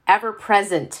just ever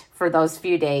present for those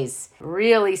few days.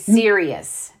 Really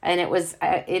serious, and it was.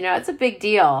 It's a big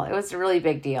deal. It was a really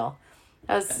big deal.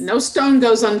 No stone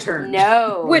goes unturned.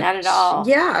 No, not at all.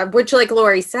 Yeah, which, like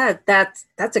Laurie said, that's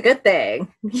a good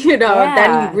thing. Then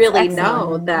you really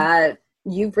know that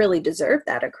you really deserve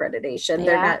that accreditation. Yeah,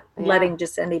 they're not letting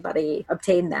just anybody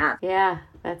obtain that. Yeah,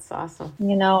 that's awesome.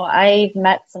 I've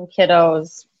met some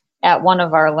kiddos at one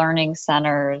of our learning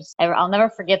centers. I'll never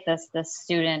forget this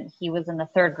student. He was in the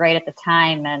 3rd grade at the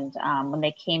time, and when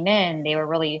they came in, they were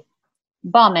really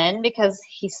bumming because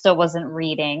he still wasn't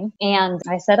reading. And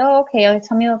I said, "Oh, okay,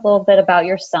 tell me a little bit about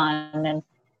your son." And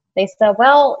they said,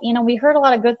 "Well, we heard a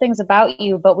lot of good things about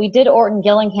you, but we did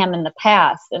Orton-Gillingham in the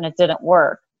past and it didn't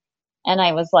work." And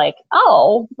I was like,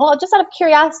 "Oh, well, just out of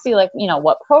curiosity,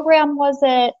 what program was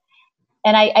it?"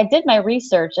 And I did my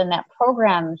research, and that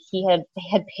program they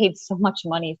had paid so much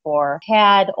money for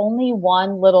had only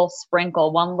one little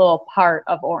part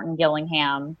of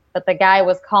Orton-Gillingham, but the guy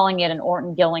was calling it an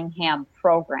Orton-Gillingham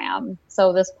program.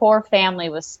 So this poor family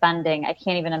was spending, I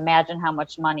can't even imagine how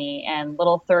much money, and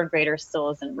little 3rd grader still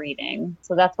isn't reading.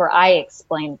 So that's where I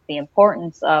explained the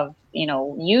importance of,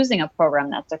 using a program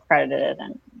that's accredited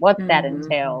and what that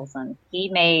entails. And he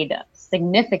made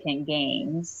significant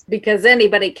gains. Because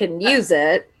anybody can use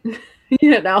it,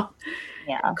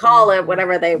 call it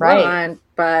whatever they want,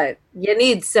 but you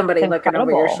need somebody looking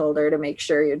over your shoulder to make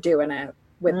sure you're doing it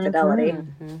with fidelity.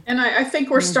 Mm-hmm. And I think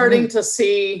we're starting to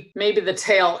see maybe the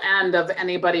tail end of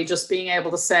anybody just being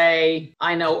able to say,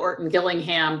 I know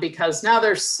Orton-Gillingham, because now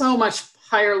there's so much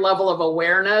higher level of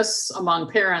awareness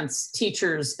among parents,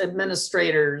 teachers,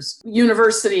 administrators,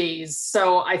 universities.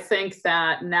 So I think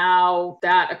that now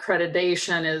that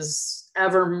accreditation is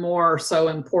ever more so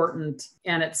important,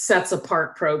 and it sets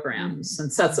apart programs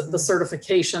and the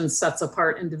certification sets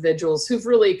apart individuals who've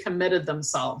really committed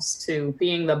themselves to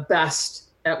being the best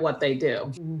at what they do.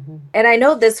 Mm-hmm. And I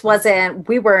know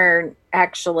we weren't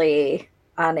actually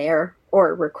on air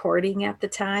or recording at the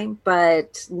time,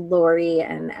 but Laurie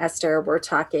and Esther were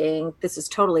talking, this is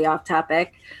totally off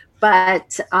topic,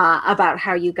 but about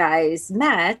how you guys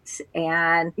met.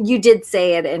 And you did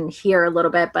say it in here a little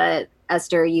bit, but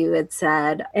Esther, you had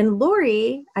said, and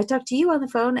Laurie, I talked to you on the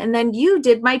phone, and then you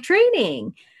did my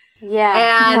training.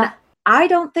 Yeah. And I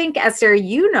don't think, Esther,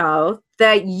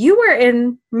 that you were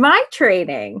in my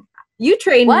training. You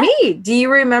trained me. Do you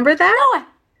remember that? No,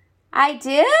 I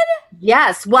did?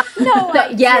 Yes. Well, no,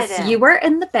 yes, didn't. You were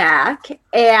in the back,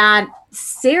 and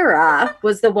Sarah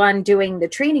was the one doing the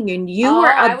training, and you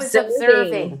were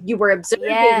observing. You were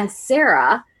observing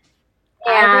Sarah.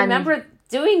 I remember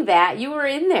doing that. You were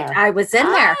in there. I was in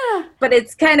there. But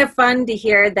it's kind of fun to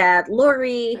hear that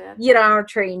Laurie,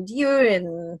 trained you,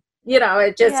 and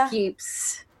it just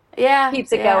keeps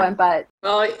it going. But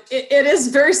it is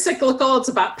very cyclical. It's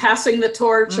about passing the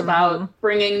torch, about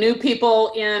bringing new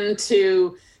people in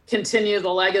to continue the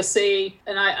legacy.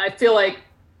 And I feel like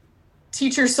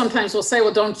teachers sometimes will say,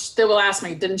 well, they will ask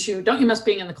me, don't you miss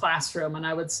being in the classroom? And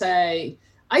I would say,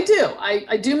 I do.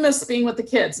 I do miss being with the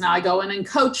kids. Now I go in and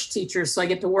coach teachers, so I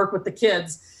get to work with the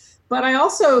kids. But I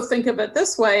also think of it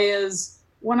this way is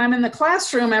when I'm in the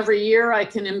classroom every year, I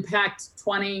can impact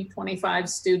 20, 25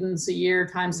 students a year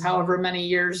times however many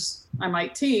years I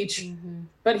might teach.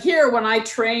 But here, when I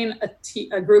train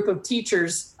a group of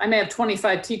teachers, I may have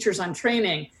 25 teachers I'm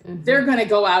training. They're going to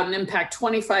go out and impact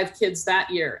 25 kids that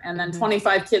year, and then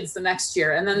 25 kids the next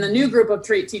year. And then the new group of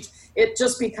teach. It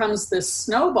just becomes this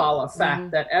snowball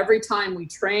effect that every time we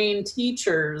train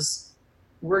teachers,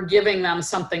 we're giving them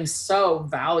something so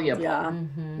valuable.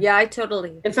 Yeah, I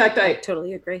totally. In fact, I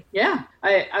totally agree. Yeah,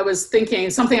 I was thinking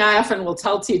something I often will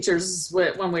tell teachers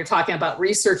when we're talking about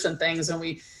research and things,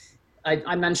 and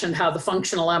I mentioned how the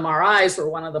functional MRIs were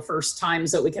one of the first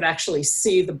times that we could actually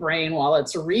see the brain while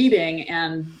it's reading.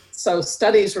 And so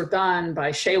studies were done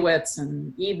by Shaywitz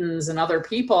and Edens and other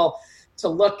people to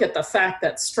look at the fact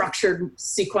that structured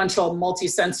sequential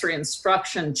multisensory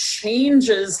instruction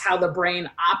changes how the brain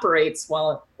operates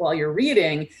while you're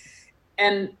reading.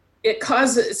 And it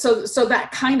causes, so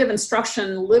that kind of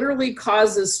instruction literally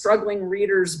causes struggling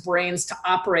readers' brains to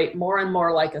operate more and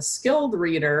more like a skilled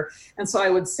reader. And so I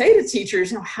would say to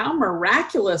teachers, how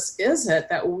miraculous is it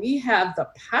that we have the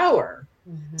power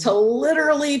to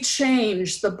literally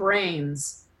change the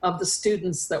brains of the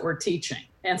students that we're teaching?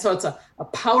 And so it's a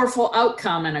powerful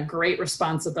outcome and a great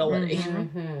responsibility.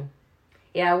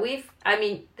 Yeah,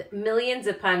 millions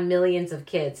upon millions of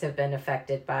kids have been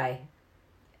affected by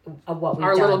what we've done.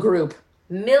 Our little group.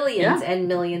 Millions and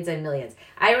millions and millions.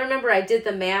 I remember I did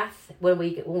the math when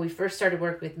we first started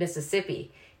work with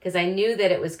Mississippi, because I knew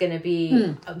that it was going to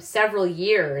be several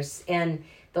years, and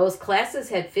those classes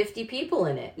had 50 people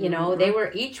in it. They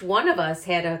were, each one of us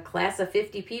had a class of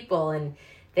 50 people, and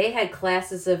they had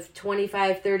classes of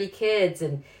 25, 30 kids,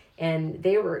 and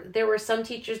there were some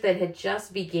teachers that had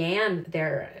just began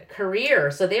their career,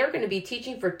 so they were going to be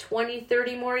teaching for 20,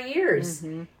 30 more years.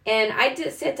 And I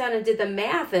just sat down and did the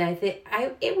math, and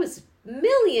it was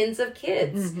millions of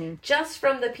kids just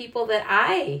from the people that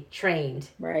I trained.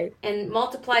 Right. And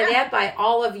multiply that by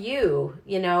all of you,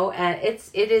 and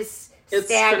it is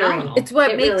staggering. Phenomenal. It's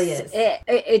what it makes really is.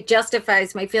 It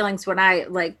justifies my feelings when I,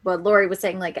 like what Laurie was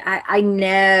saying, like I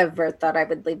never thought I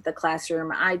would leave the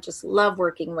classroom. I just love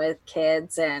working with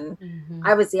kids, and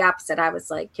I was the opposite. I was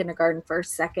like kindergarten,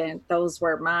 first, second. Those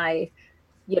were my,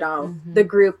 the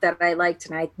group that I liked,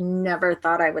 and I never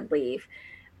thought I would leave.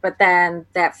 But then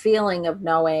that feeling of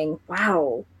knowing,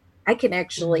 wow, I can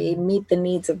actually meet the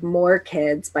needs of more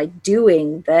kids by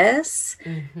doing this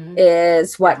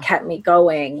is what kept me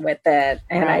going with it.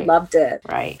 And I loved it.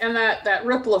 Right. And that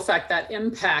ripple effect, that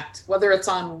impact, whether it's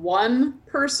on one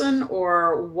person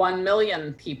or 1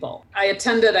 million people. I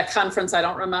attended a conference, I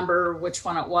don't remember which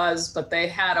one it was, but they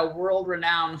had a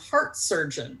world-renowned heart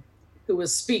surgeon who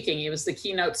was speaking. He was the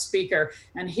keynote speaker,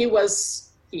 and he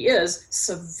is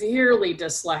severely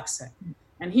dyslexic.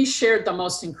 And he shared the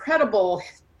most incredible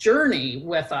journey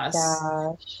with us.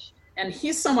 Gosh. And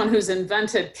he's someone who's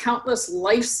invented countless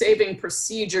life-saving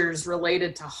procedures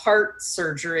related to heart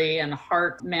surgery and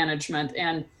heart management.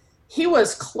 And he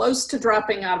was close to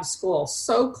dropping out of school.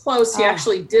 So close, he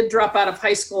actually did drop out of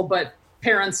high school, but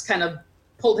parents kind of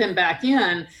pulled him back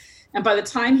in. And by the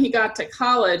time he got to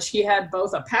college, he had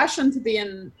both a passion to be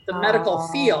in the medical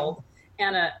field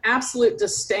and an absolute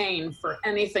disdain for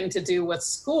anything to do with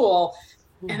school.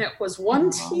 And it was one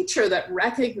teacher that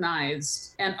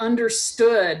recognized and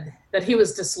understood that he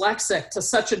was dyslexic to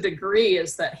such a degree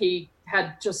as that he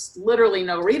had just literally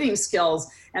no reading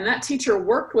skills. And that teacher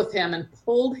worked with him and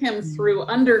pulled him through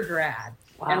undergrad.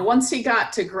 Wow. And once he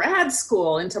got to grad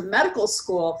school, into medical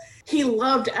school, he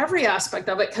loved every aspect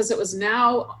of it because it was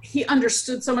now, he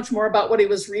understood so much more about what he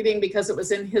was reading because it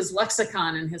was in his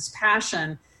lexicon and his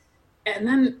passion. And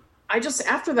then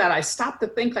after that, I stopped to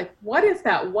think, like, what if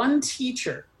that one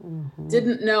teacher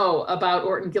didn't know about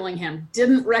Orton-Gillingham,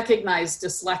 didn't recognize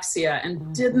dyslexia,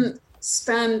 and didn't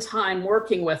spend time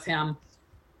working with him?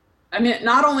 I mean, it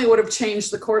not only would have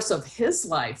changed the course of his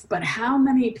life, but how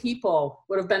many people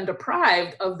would have been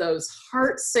deprived of those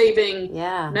heart-saving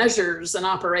measures and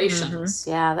operations?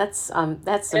 Yeah, that's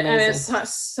amazing. And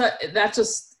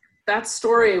it's that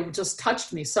story just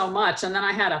touched me so much. And then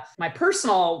I had my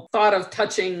personal thought of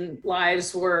touching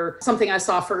lives were something I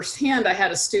saw firsthand. I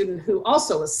had a student who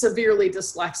also was severely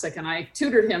dyslexic, and I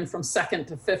tutored him from 2nd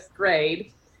to 5th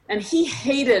grade. And he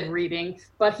hated reading,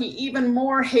 but he even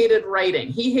more hated writing.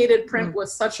 He hated print with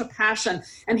such a passion.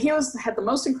 And he had the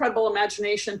most incredible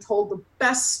imagination, told the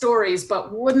best stories,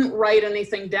 but wouldn't write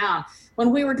anything down.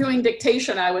 When we were doing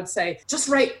dictation, I would say, just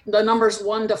write the numbers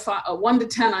 1 to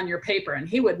 10 on your paper. And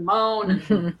he would moan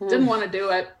and didn't want to do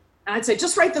it. And I'd say,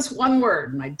 just write this one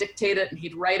word. And I'd dictate it and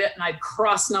he'd write it and I'd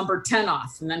cross number 10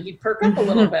 off. And then he'd perk up a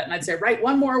little bit and I'd say, write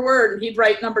one more word. And he'd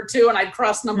write number 2 and I'd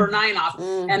cross number 9 off.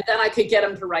 And then I could get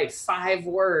him to write 5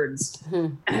 words.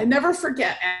 And I never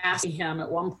forget asking him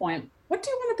at one point, what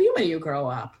do you want to be when you grow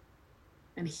up?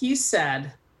 And he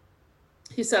said,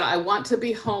 I want to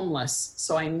be homeless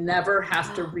so I never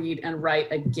have to read and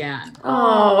write again.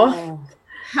 Oh.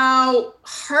 How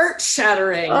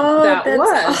heart-shattering that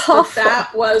was. But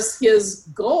that was his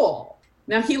goal.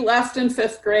 Now, he left in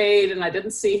 5th grade and I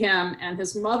didn't see him. And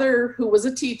his mother, who was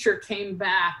a teacher, came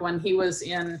back when he was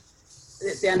at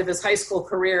the end of his high school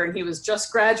career and he was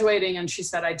just graduating. And she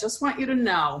said, I just want you to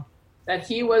know that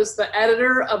he was the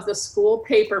editor of the school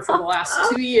paper for the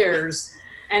last 2 years.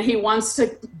 And he wants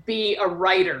to be a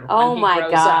writer when he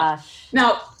grows up.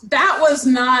 Now, that was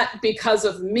not because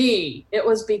of me. It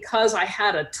was because I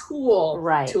had a tool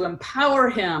to empower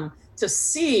him to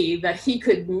see that he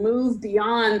could move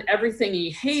beyond everything he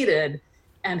hated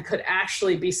and could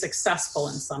actually be successful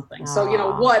in something. So,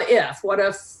 what if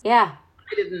I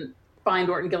didn't find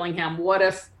Orton-Gillingham? What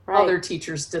if other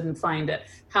teachers didn't find it?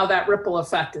 How that ripple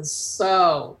effect is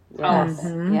so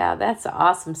powerful. Yeah, that's an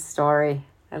awesome story.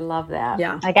 I love that.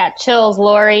 Yeah. I got chills,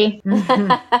 Laurie.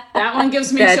 That one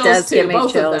gives me chills too.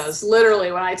 Both of those.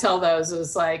 Literally, when I tell those,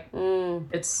 it's like,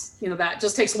 it's, that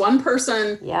just takes one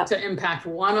person to impact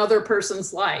one other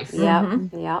person's life.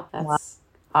 Yeah, that's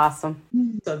awesome.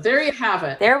 So there you have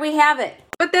it. There we have it.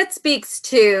 But that speaks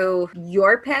to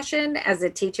your passion as a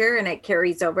teacher, and it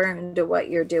carries over into what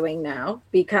you're doing now.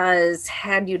 Because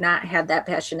had you not had that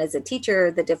passion as a teacher,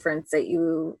 the difference that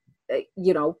you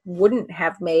wouldn't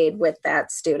have made with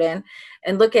that student.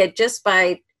 And look at, just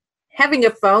by having a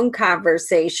phone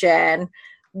conversation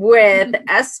with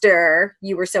Esther,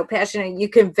 you were so passionate, you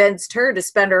convinced her to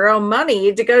spend her own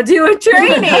money to go do a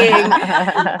training.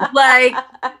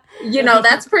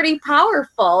 That's pretty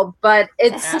powerful, but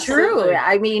it's true.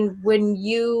 I mean, when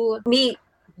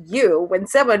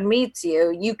someone meets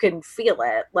you, you can feel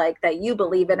it, like that you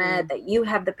believe in it, that you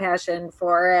have the passion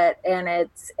for it, and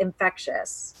it's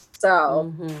infectious.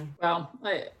 So, well,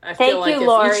 I feel like if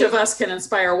Laurie. each of us can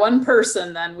inspire one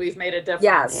person, then we've made a difference.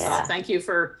 Yes. So thank you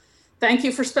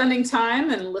for spending time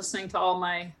and listening to all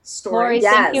my stories.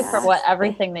 Laurie, thank you for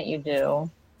everything that you do.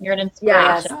 You're an inspiration.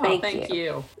 Yes, thank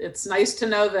you. It's nice to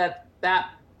know that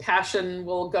passion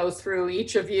will go through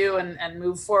each of you and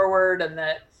move forward, and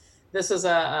that this is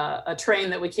a train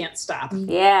that we can't stop.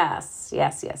 Yes. Yeah,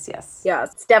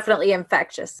 it's definitely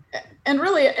infectious. And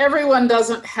really, everyone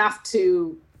doesn't have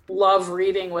to love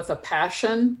reading with a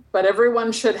passion, but everyone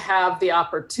should have the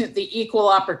equal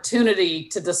opportunity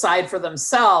to decide for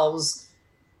themselves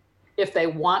if they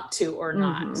want to or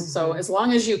not. So as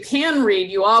long as you can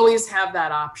read, you always have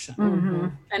that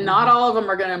option. And not all of them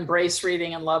are going to embrace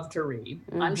reading and love to read.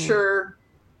 I'm sure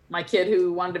my kid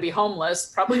who wanted to be homeless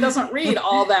probably doesn't read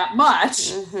all that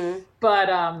much, but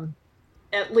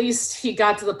at least he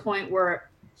got to the point where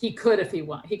he could, if he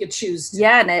want, he could choose to.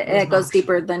 Yeah, and it goes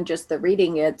deeper than just the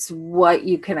reading. It's what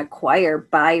you can acquire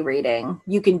by reading.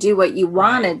 You can do what you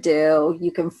want to do.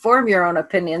 You can form your own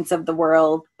opinions of the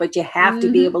world, but you have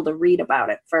to be able to read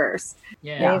about it first.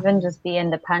 Yeah. Even just be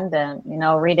independent,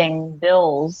 reading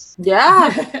bills.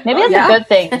 Yeah. Maybe that's a good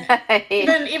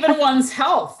thing. Even one's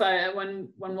health. When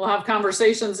we'll have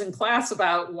conversations in class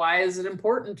about why is it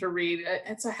important to read,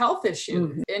 it's a health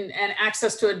issue. And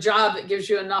access to a job that gives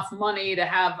you enough money to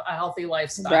have a healthy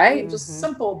lifestyle. Right. Just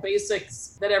simple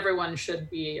basics that everyone should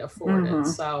be afforded.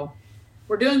 So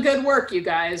we're doing good work, you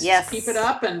guys. Yes. Keep it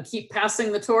up and keep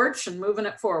passing the torch and moving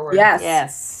it forward.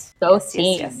 Yes. Go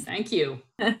team. Yes. Thank you.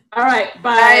 All right.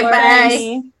 Bye.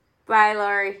 Bye. Bye,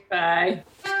 Laurie. Bye.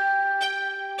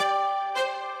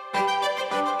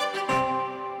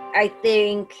 I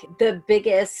think the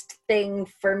biggest thing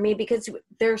for me, because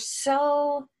there's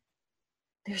so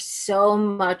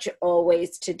much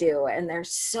always to do, and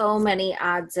there's so many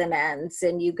odds and ends,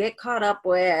 and you get caught up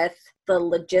with the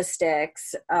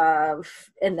logistics and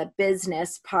the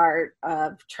business part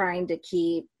of trying to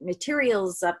keep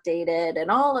materials updated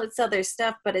and all this other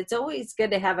stuff. But it's always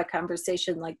good to have a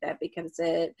conversation like that, because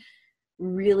it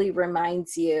really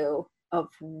reminds you of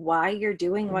why you're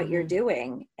doing what you're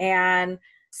doing. And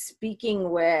speaking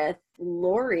with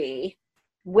Laurie,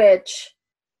 which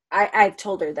I've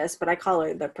told her this, but I call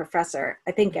her the professor.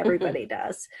 I think everybody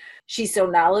does. She's so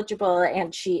knowledgeable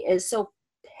and she is so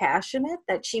passionate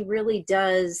that she really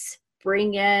does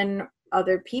bring in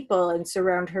other people and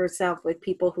surround herself with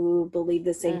people who believe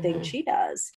the same thing she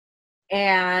does.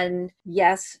 And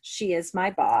yes, she is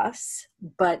my boss,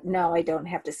 but no, I don't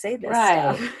have to say this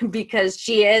Right. stuff because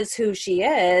she is who she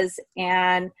is.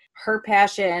 And her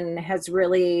passion has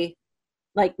really,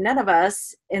 like, none of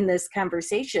us in this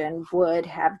conversation would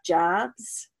have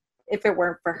jobs if it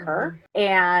weren't for her.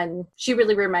 And she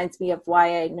really reminds me of why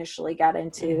I initially got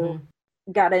into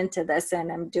this,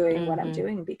 and I'm doing what I'm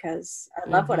doing because I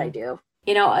love what I do.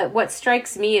 You know, what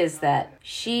strikes me is that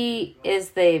she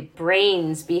is the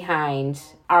brains behind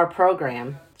our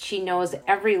program. She knows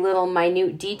every little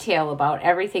minute detail about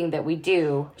everything that we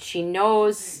do. She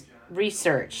knows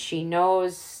research. She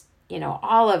knows, you know,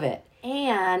 all of it.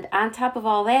 And on top of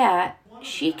all that,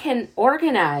 she can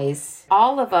organize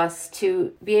all of us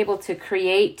to be able to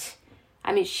create.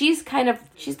 I mean, she's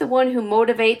the one who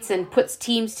motivates and puts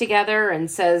teams together and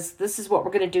says, this is what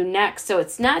we're going to do next. So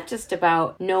it's not just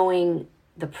about knowing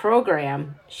the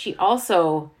program. She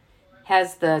also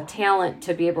has the talent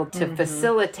to be able to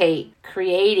facilitate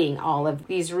creating all of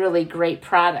these really great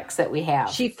products that we have.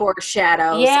 She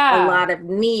foreshadows a lot of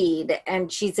need,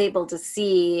 and she's able to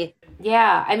see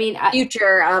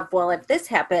future of, well, if this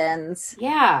happens,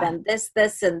 then this,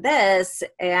 and this.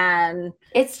 And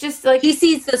it's just like she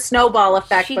sees the snowball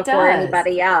effect before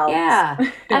anybody else. Yeah.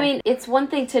 I mean, it's one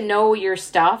thing to know your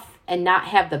stuff and not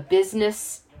have the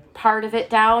business part of it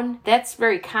down. That's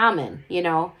very common, you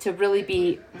know, to really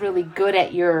be really good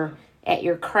at your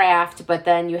craft, but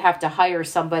then you have to hire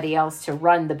somebody else to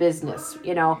run the business,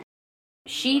 you know.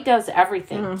 She does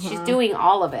everything. She's doing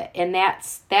all of it. And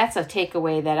that's a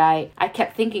takeaway that I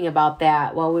kept thinking about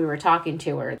that while we were talking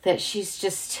to her, that she's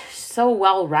just so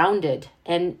well-rounded.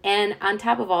 And on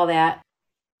top of all that,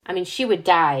 I mean, she would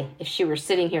die if she were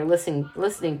sitting here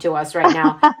listening to us right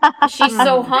now. She's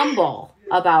so humble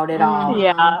about it all.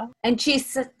 Yeah. And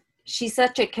she's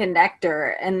such a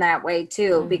connector in that way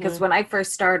too, because when I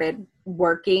first started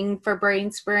working for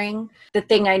BrainSpring, the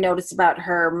thing I noticed about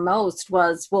her most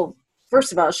was, well,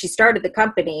 first of all, she started the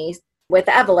company with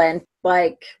Evelyn,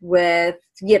 like with,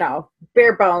 you know,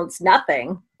 bare bones,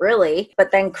 nothing really,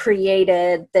 but then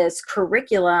created this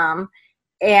curriculum.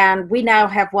 And we now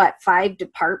have 5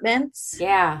 departments?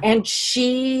 Yeah. And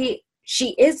she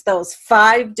is those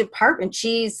 5 departments.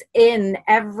 She's in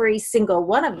every single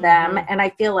one of them. And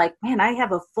I feel like, man, I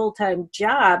have a full-time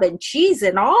job and she's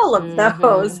in all of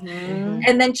those.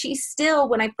 And then she still,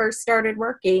 when I first started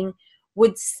working,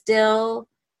 would still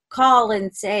call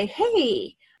and say,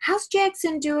 hey, how's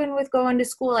Jackson doing with going to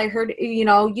school? I heard, you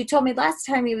know, you told me last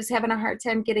time he was having a hard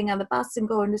time getting on the bus and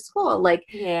going to school. Like,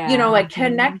 you know, a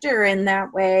connector in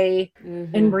that way,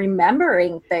 and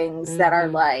remembering things that are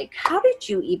like, how did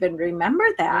you even remember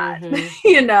that?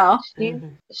 You know?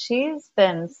 She's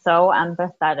been so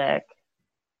empathetic.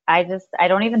 I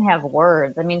don't even have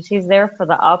words. I mean, she's there for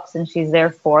the ups and she's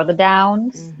there for the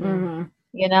downs.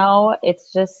 You know,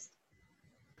 it's just,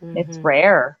 it's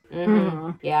rare.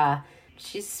 Yeah.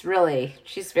 She's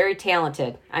very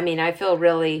talented. I mean, I feel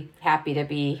really happy to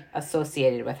be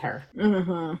associated with her.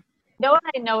 You know what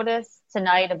I noticed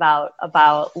tonight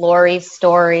about Laurie's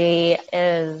story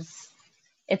is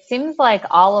it seems like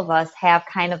all of us have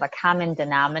kind of a common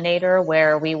denominator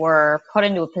where we were put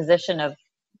into a position of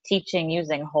teaching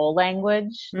using whole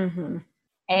language.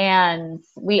 And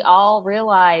we all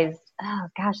realized, oh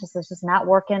gosh, this is just not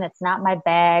working. It's not my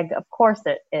bag. Of course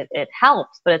it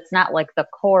helps, but it's not like the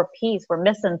core piece. We're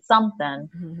missing something.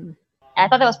 And I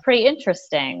thought that was pretty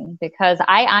interesting because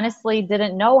I honestly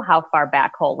didn't know how far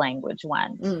back whole language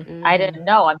went. I didn't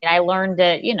know. I mean, I learned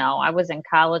it, you know, I was in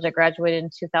college. I graduated in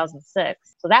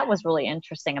 2006. So that was really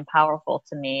interesting and powerful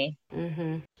to me.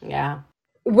 Yeah.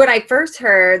 When I first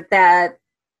heard that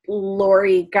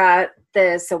Laurie got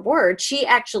this award, she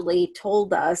actually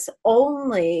told us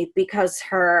only because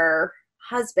her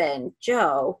husband,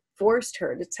 Joe, forced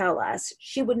her to tell us.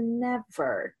 She would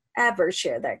never, ever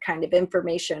share that kind of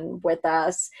information with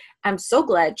us. I'm so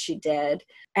glad she did.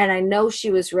 And I know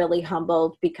she was really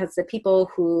humbled because the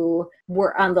people who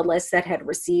were on the list that had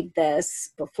received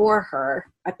this before her,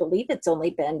 I believe it's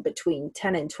only been between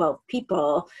 10 and 12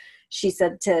 people. She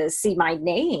said to see my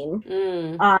name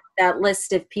on that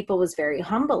list of people was very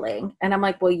humbling. And I'm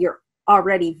like, well, you're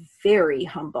already very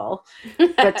humble.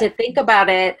 But to think about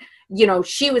it, you know,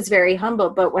 she was very humble.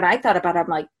 But when I thought about it, I'm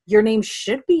like, your name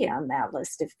should be on that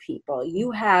list of people.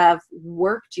 You have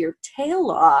worked your tail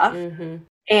off.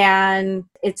 And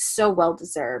it's so well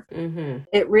deserved.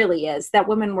 It really is. That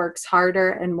woman works harder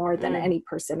and more than any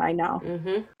person I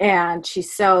know. And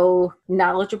she's so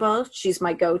knowledgeable. She's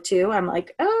my go-to. I'm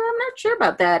like, oh, I'm not sure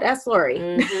about that. Ask Laurie.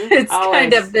 It's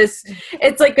kind of this,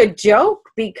 it's like a joke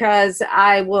because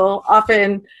I will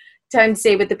oftentimes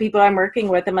say with the people I'm working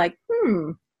with, I'm like,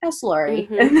 ask Laurie.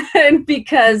 Mm-hmm. And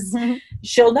because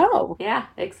she'll know. Yeah,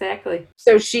 exactly.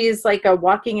 So she's like a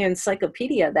walking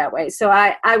encyclopedia that way. So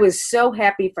I was so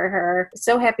happy for her,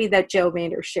 so happy that Joe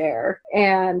made her share.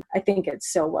 And I think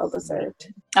it's so well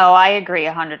deserved. Oh, I agree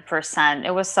 100%.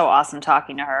 It was so awesome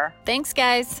talking to her. Thanks,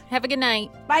 guys. Have a good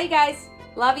night. Bye, you guys.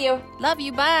 Love you. Love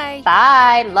you. Bye.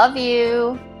 Bye. Love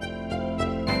you.